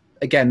such. But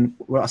again,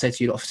 what I said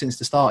to you since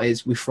the start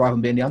is we thrive on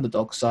being the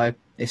underdog, so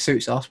it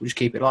suits us. We just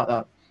keep it like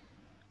that.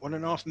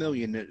 £1.5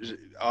 million is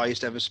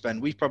highest ever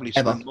spent. We've probably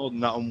spent more than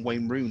that on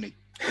Wayne Rooney.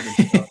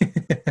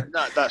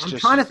 That's I'm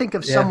trying to think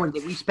of someone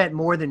that we spent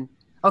more than.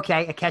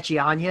 Okay,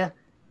 Akechi Anya.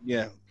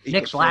 Yeah.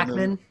 Nick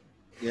Blackman.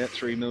 Yeah,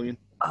 $3 million.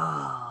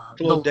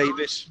 Claude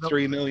Davis,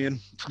 $3 million.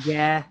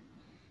 Yeah.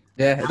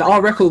 Yeah,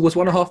 our record was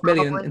 £1.5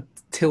 million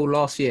until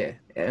last year.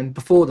 And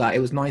before that, it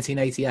was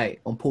 1988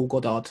 on Paul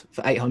Goddard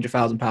for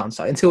 £800,000.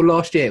 So until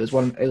last year, it was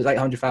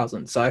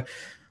 800,000. So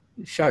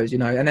it shows,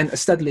 and then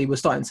steadily we're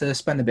starting to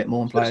spend a bit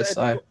more on players.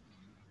 So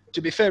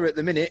to be fair, at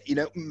the minute,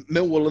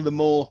 Millwall are the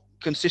more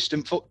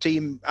consistent foot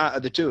team out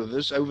of the two of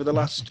us over the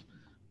last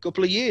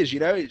couple of years.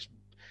 It's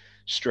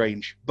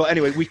strange, but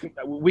anyway,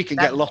 we can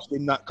get lost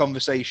in that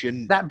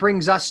conversation. That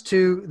brings us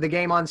to the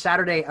game on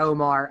Saturday,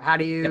 Omar. How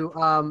do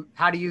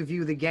you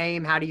view the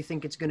game? How do you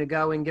think it's going to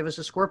go? And give us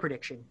a score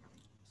prediction.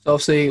 So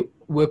obviously,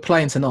 we're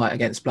playing tonight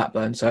against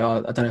Blackburn, so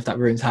I don't know if that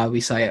ruins how we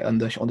say it on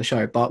the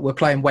show, but we're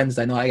playing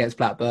Wednesday night against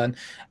Blackburn,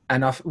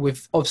 and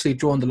we've obviously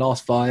drawn the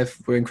last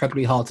 5. We're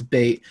incredibly hard to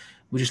beat.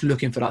 We're just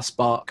looking for that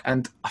spark,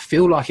 and I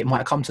feel like it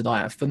might come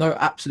tonight for no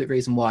absolute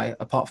reason why,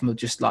 apart from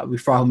just like we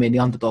throw me in the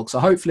underdog. So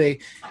hopefully,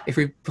 if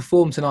we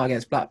perform tonight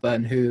against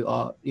Blackburn, who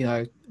are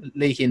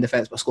leaky in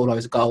defence but score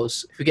loads of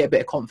goals, if we get a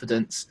bit of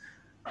confidence,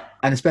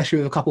 and especially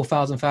with a couple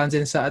thousand fans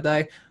in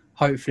Saturday,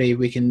 hopefully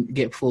we can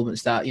get a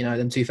performance that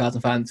them 2,000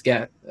 fans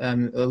get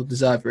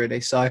deserve really.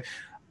 So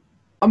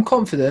I'm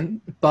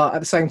confident, but at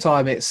the same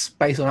time, it's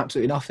based on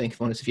absolutely nothing. If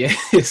I'm honest with you,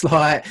 it's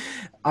like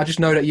I just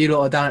know that you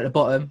lot are down at the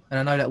bottom, and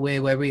I know that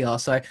we're where we are.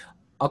 So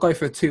I'll go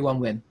for a 2-1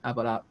 win. How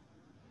about that?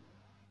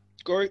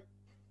 Corey?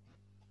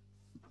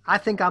 I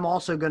think I'm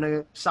also going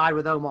to side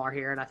with Omar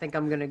here, and I think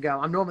I'm going to go.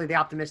 I'm normally the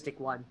optimistic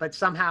one, but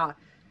somehow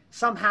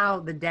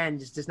the Den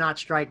just does not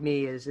strike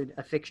me as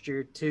a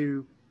fixture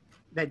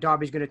that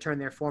Derby's going to turn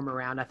their form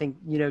around. I think,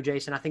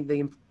 Jason, I think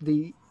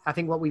I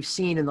think what we've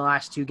seen in the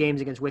last 2 games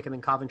against Wickham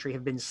and Coventry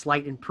have been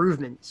slight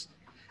improvements,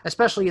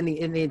 especially in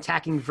the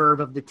attacking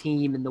verve of the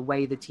team and the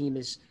way the team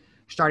is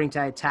starting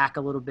to attack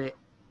a little bit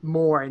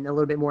more and a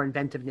little bit more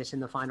inventiveness in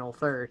the final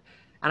third.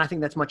 And I think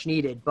that's much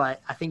needed,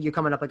 but I think you're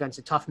coming up against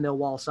a tough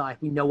Millwall side.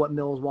 We know what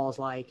Millwall's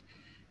like.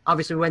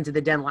 Obviously, we went to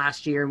the Den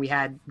last year and we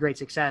had great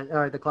success,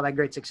 or the club had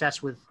great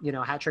success with,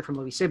 a hat trick from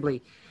Louis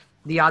Sibley.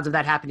 The odds of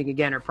that happening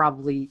again are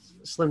probably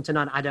slim to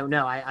none. I don't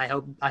know. I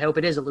hope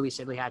it is a Louis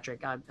Sibley hat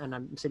trick, and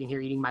I'm sitting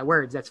here eating my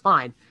words. That's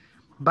fine.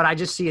 But I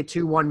just see a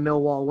 2-1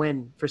 Millwall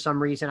win for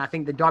some reason. I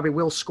think that Derby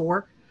will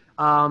score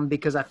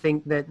because I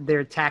think that their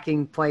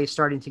attacking play is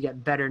starting to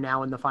get better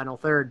now in the final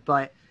third.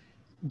 But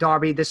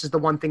Derby, this is the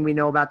one thing we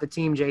know about the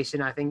team,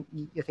 Jason. I think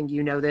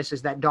this,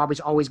 is that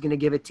Derby's always going to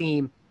give a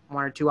team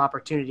 1 or 2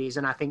 opportunities.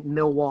 And I think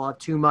Millwall have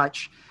too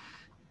much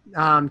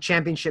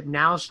championship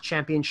nous,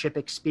 championship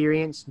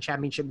experience, and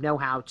championship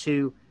know-how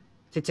to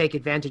take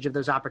advantage of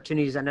those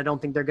opportunities. And I don't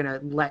think they're going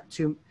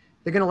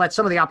to let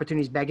some of the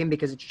opportunities beg in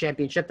because it's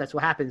championship. That's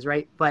what happens,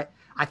 right? But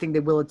I think they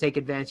will take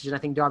advantage, and I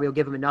think Derby will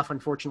give them enough,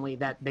 unfortunately,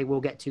 that they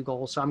will get 2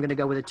 goals. So I'm going to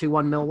go with a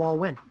 2-1 Millwall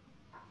win.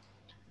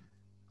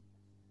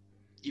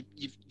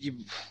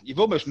 You've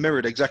almost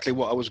mirrored exactly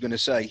what I was going to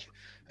say.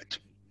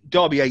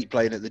 Derby 8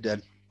 playing at the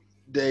Den.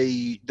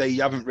 They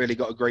haven't really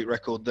got a great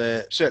record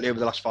there, certainly over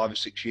the last 5 or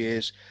 6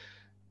 years.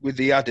 With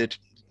the added,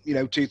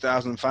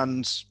 2,000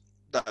 fans,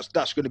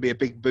 that's going to be a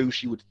big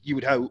boost. You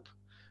would hope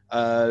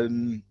for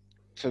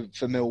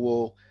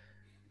Millwall.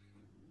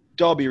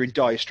 Derby are in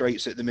dire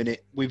straits at the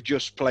minute. We've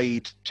just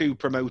played 2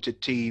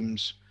 promoted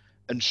teams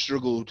and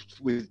struggled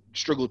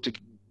to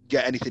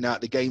get anything out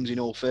of the games. In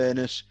all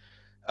fairness,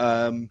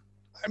 don't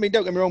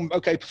get me wrong.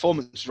 Okay,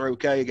 performances were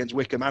okay against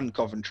Wickham and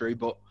Coventry,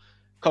 but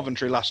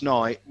Coventry last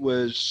night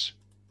was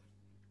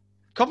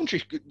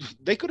Coventry.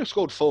 They could have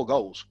scored 4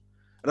 goals,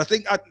 and I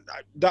think at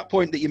that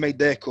point that you made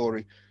there,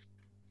 Corey,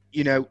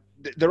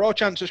 there are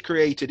chances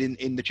created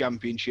in the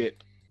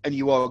Championship, and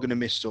you are going to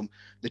miss some.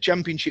 The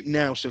Championship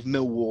now of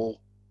Millwall.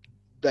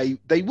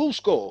 They will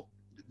score.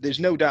 There's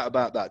no doubt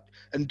about that.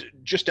 And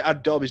just to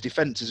add, Derby's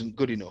defence isn't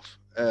good enough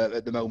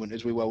at the moment,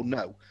 as we well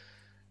know.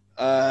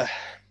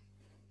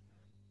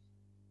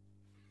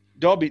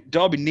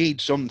 Derby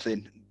needs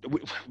something.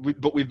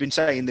 But we've been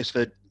saying this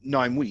for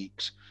 9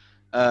 weeks,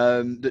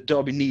 that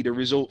Derby need a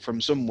result from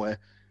somewhere.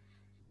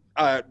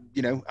 Our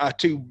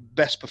 3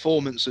 best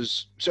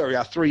performances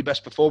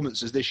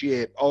this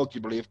year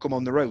arguably have come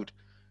on the road.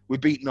 We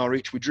beat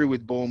Norwich, we drew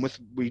with Bournemouth,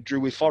 we drew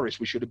with Forest.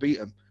 We should have beat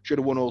them, should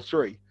have won all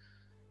 3.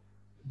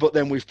 But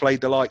then we've played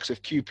the likes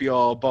of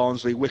QPR,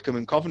 Barnsley, Wickham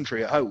and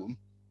Coventry at home,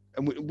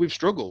 and we've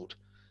struggled.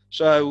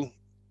 So,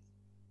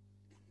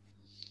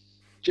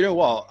 do you know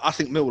what? I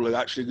think Millwall are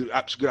actually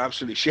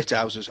absolutely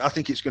shithouses. I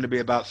think it's going to be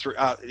about 3.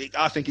 I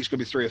think it's going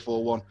to be 3 or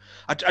 4-1.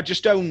 I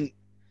just don't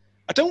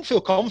feel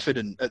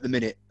confident at the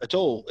minute at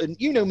all. And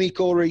you know me,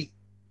 Corey.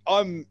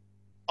 I'll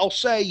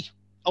say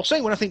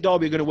when I think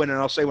Derby are going to win, and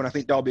I'll say when I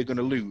think Derby are going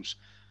to lose.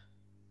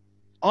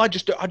 I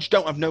just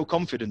don't have no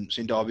confidence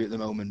in Derby at the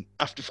moment.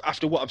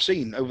 After what I've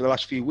seen over the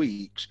last few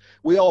weeks,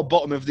 we are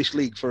bottom of this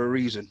league for a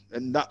reason,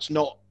 and that's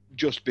not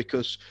just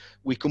because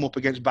we come up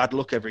against bad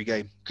luck every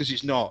game. Because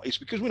it's not. It's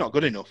because we're not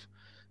good enough.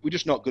 We're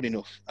just not good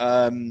enough.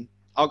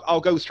 I'll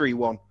go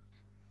 3-1.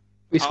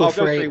 We score I'll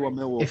 3. Go 3-1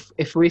 Millwall.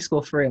 If we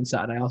score 3 on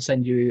Saturday, I'll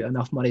send you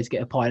enough money to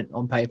get a pint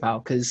on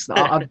PayPal, because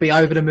I'd be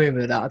over the moon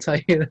with that. I'll tell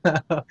you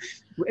that. I'm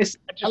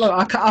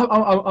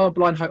a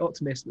blind hope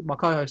optimist. My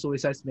co-host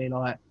always says to me,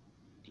 like,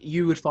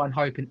 you would find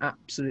hope in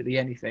absolutely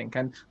anything,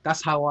 and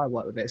that's how I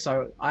work with it.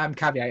 So I am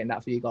caveating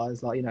that for you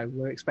guys. Like,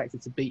 we're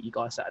expected to beat you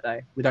guys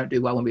Saturday. We don't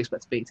do well when we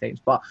expect to beat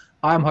teams, but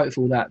I am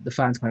hopeful that the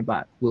fans coming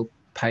back will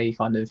pay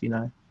kind of,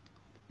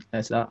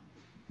 there's that.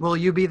 Will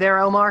you be there,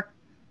 Omar?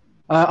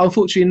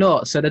 Unfortunately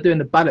not. So they're doing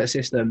the ballot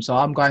system. So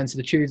I'm going to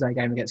the Tuesday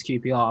game against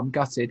QPR. I'm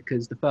gutted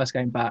because the first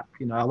game back,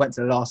 I went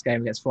to the last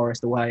game against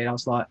Forest away, and I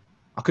was like,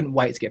 I couldn't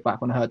wait to get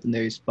back when I heard the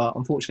news. But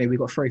unfortunately, we've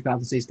got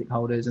 3,000 seat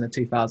holders and a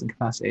 2,000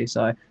 capacity.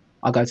 So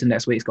I'll go to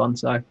next week's gone.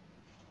 So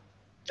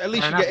at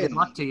least you get in. Good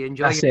luck to you.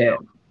 Enjoy that's your it.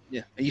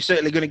 Yeah, and you're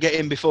certainly going to get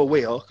in before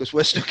we are, because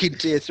we're stuck in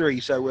Tier 3.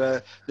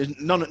 So there's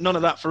none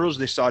of that for us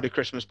this side of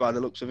Christmas, by the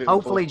looks of it.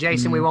 Hopefully,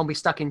 Jason, we won't be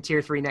stuck in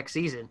Tier 3 next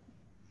season.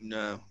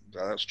 No,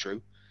 that's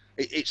true.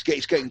 It's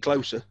getting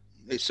closer.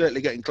 It's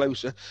certainly getting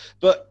closer.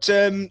 But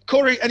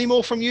Corey, any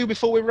more from you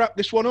before we wrap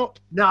this one up?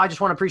 No, I just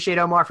want to appreciate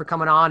Omar for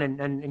coming on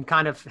and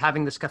kind of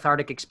having this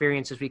cathartic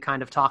experience as we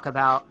kind of talk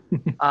about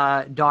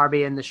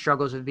Derby and the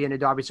struggles of being a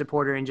Derby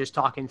supporter, and just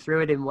talking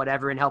through it and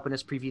whatever, and helping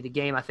us preview the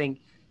game. I think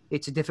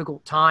it's a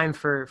difficult time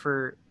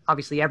for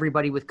obviously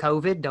everybody with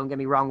COVID. Don't get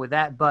me wrong with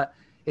that, but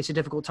it's a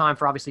difficult time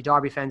for obviously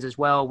Derby fans as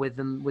well, with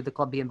the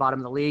club being bottom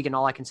of the league. And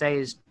all I can say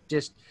is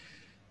just,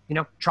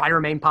 try to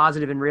remain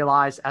positive and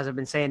realize, as I've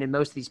been saying in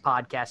most of these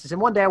podcasts,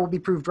 and one day I will be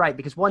proved right,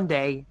 because one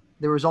day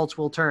the results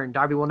will turn.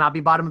 Derby will not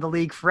be bottom of the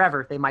league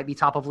forever. They might be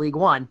top of League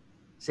One.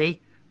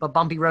 See? But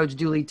bumpy roads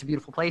do lead to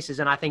beautiful places.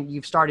 And I think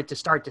you've started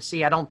to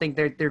see, I don't think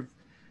their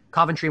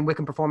Coventry and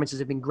Wickham performances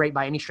have been great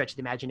by any stretch of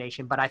the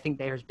imagination, but I think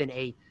there's been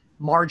a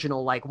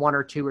marginal, like 1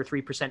 or 2 or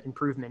 3%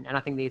 improvement. And I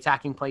think the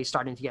attacking play is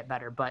starting to get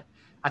better, but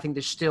I think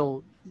there's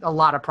still a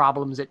lot of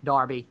problems at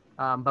Derby,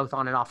 both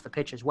on and off the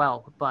pitch as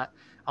well. But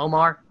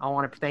Omar, I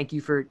want to thank you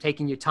for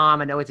taking your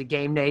time. I know it's a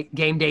game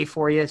day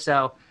for you,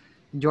 so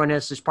joining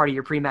us as part of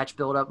your pre-match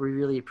build-up, we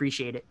really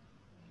appreciate it.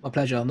 My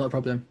pleasure, not a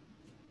problem.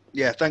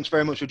 Yeah, thanks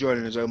very much for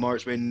joining us, Omar.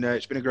 It's been a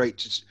great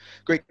to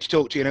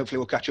talk to you, and hopefully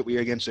we'll catch up with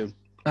you again soon.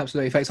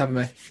 Absolutely, thanks for having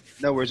me.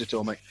 No worries at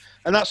all, mate.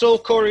 And that's all,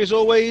 Corey. As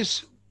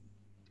always,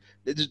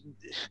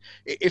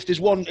 if there's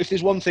one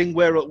thing,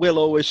 we'll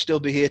always still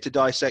be here to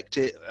dissect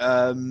it.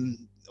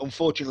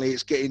 Unfortunately,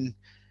 it's getting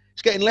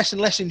less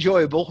and less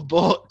enjoyable,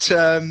 but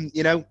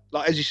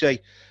like as you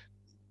say,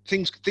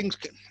 things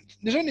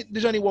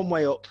there's only one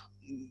way up.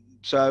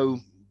 So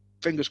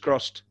fingers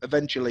crossed,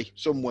 eventually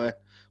somewhere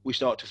we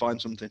start to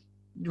find something.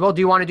 Well, do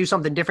you want to do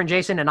something different,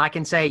 Jason? And I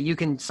can say, you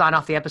can sign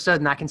off the episode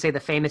and I can say the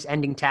famous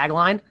ending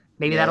tagline.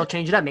 Maybe that'll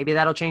change it up. Maybe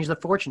that'll change the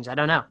fortunes. I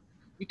don't know.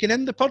 You can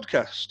end the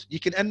podcast.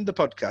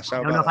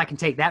 I don't know if I can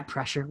take that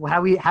pressure.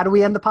 How do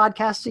we end the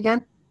podcast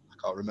again? I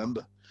can't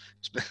remember.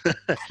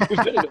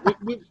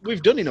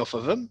 We've done enough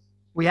of them.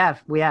 We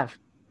have.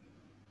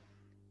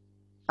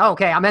 Oh,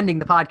 okay, I'm ending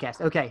the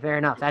podcast. Okay, fair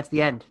enough. That's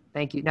the end.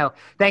 Thank you. No,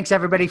 thanks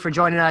everybody for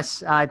joining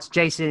us. It's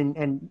Jason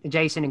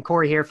and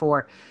Corey here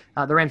for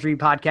the Rams Review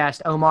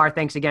podcast. Omar,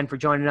 thanks again for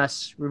joining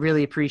us. We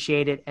really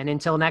appreciate it. And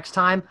until next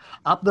time,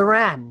 up the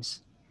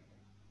Rams.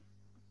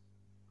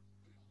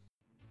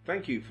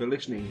 Thank you for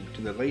listening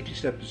to the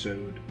latest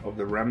episode of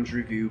the Rams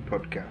Review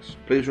podcast.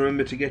 Please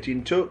remember to get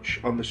in touch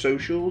on the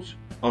socials.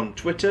 On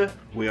Twitter,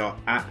 we are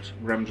at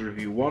Rams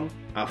Review 1.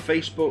 Our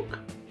Facebook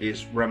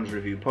is Rams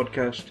Review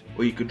Podcast,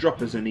 or you could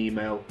drop us an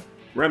email,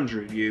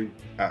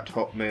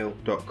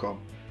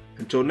 ramsreview@hotmail.com.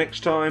 Until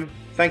next time,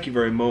 thank you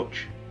very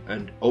much,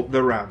 and up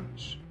the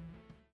Rams.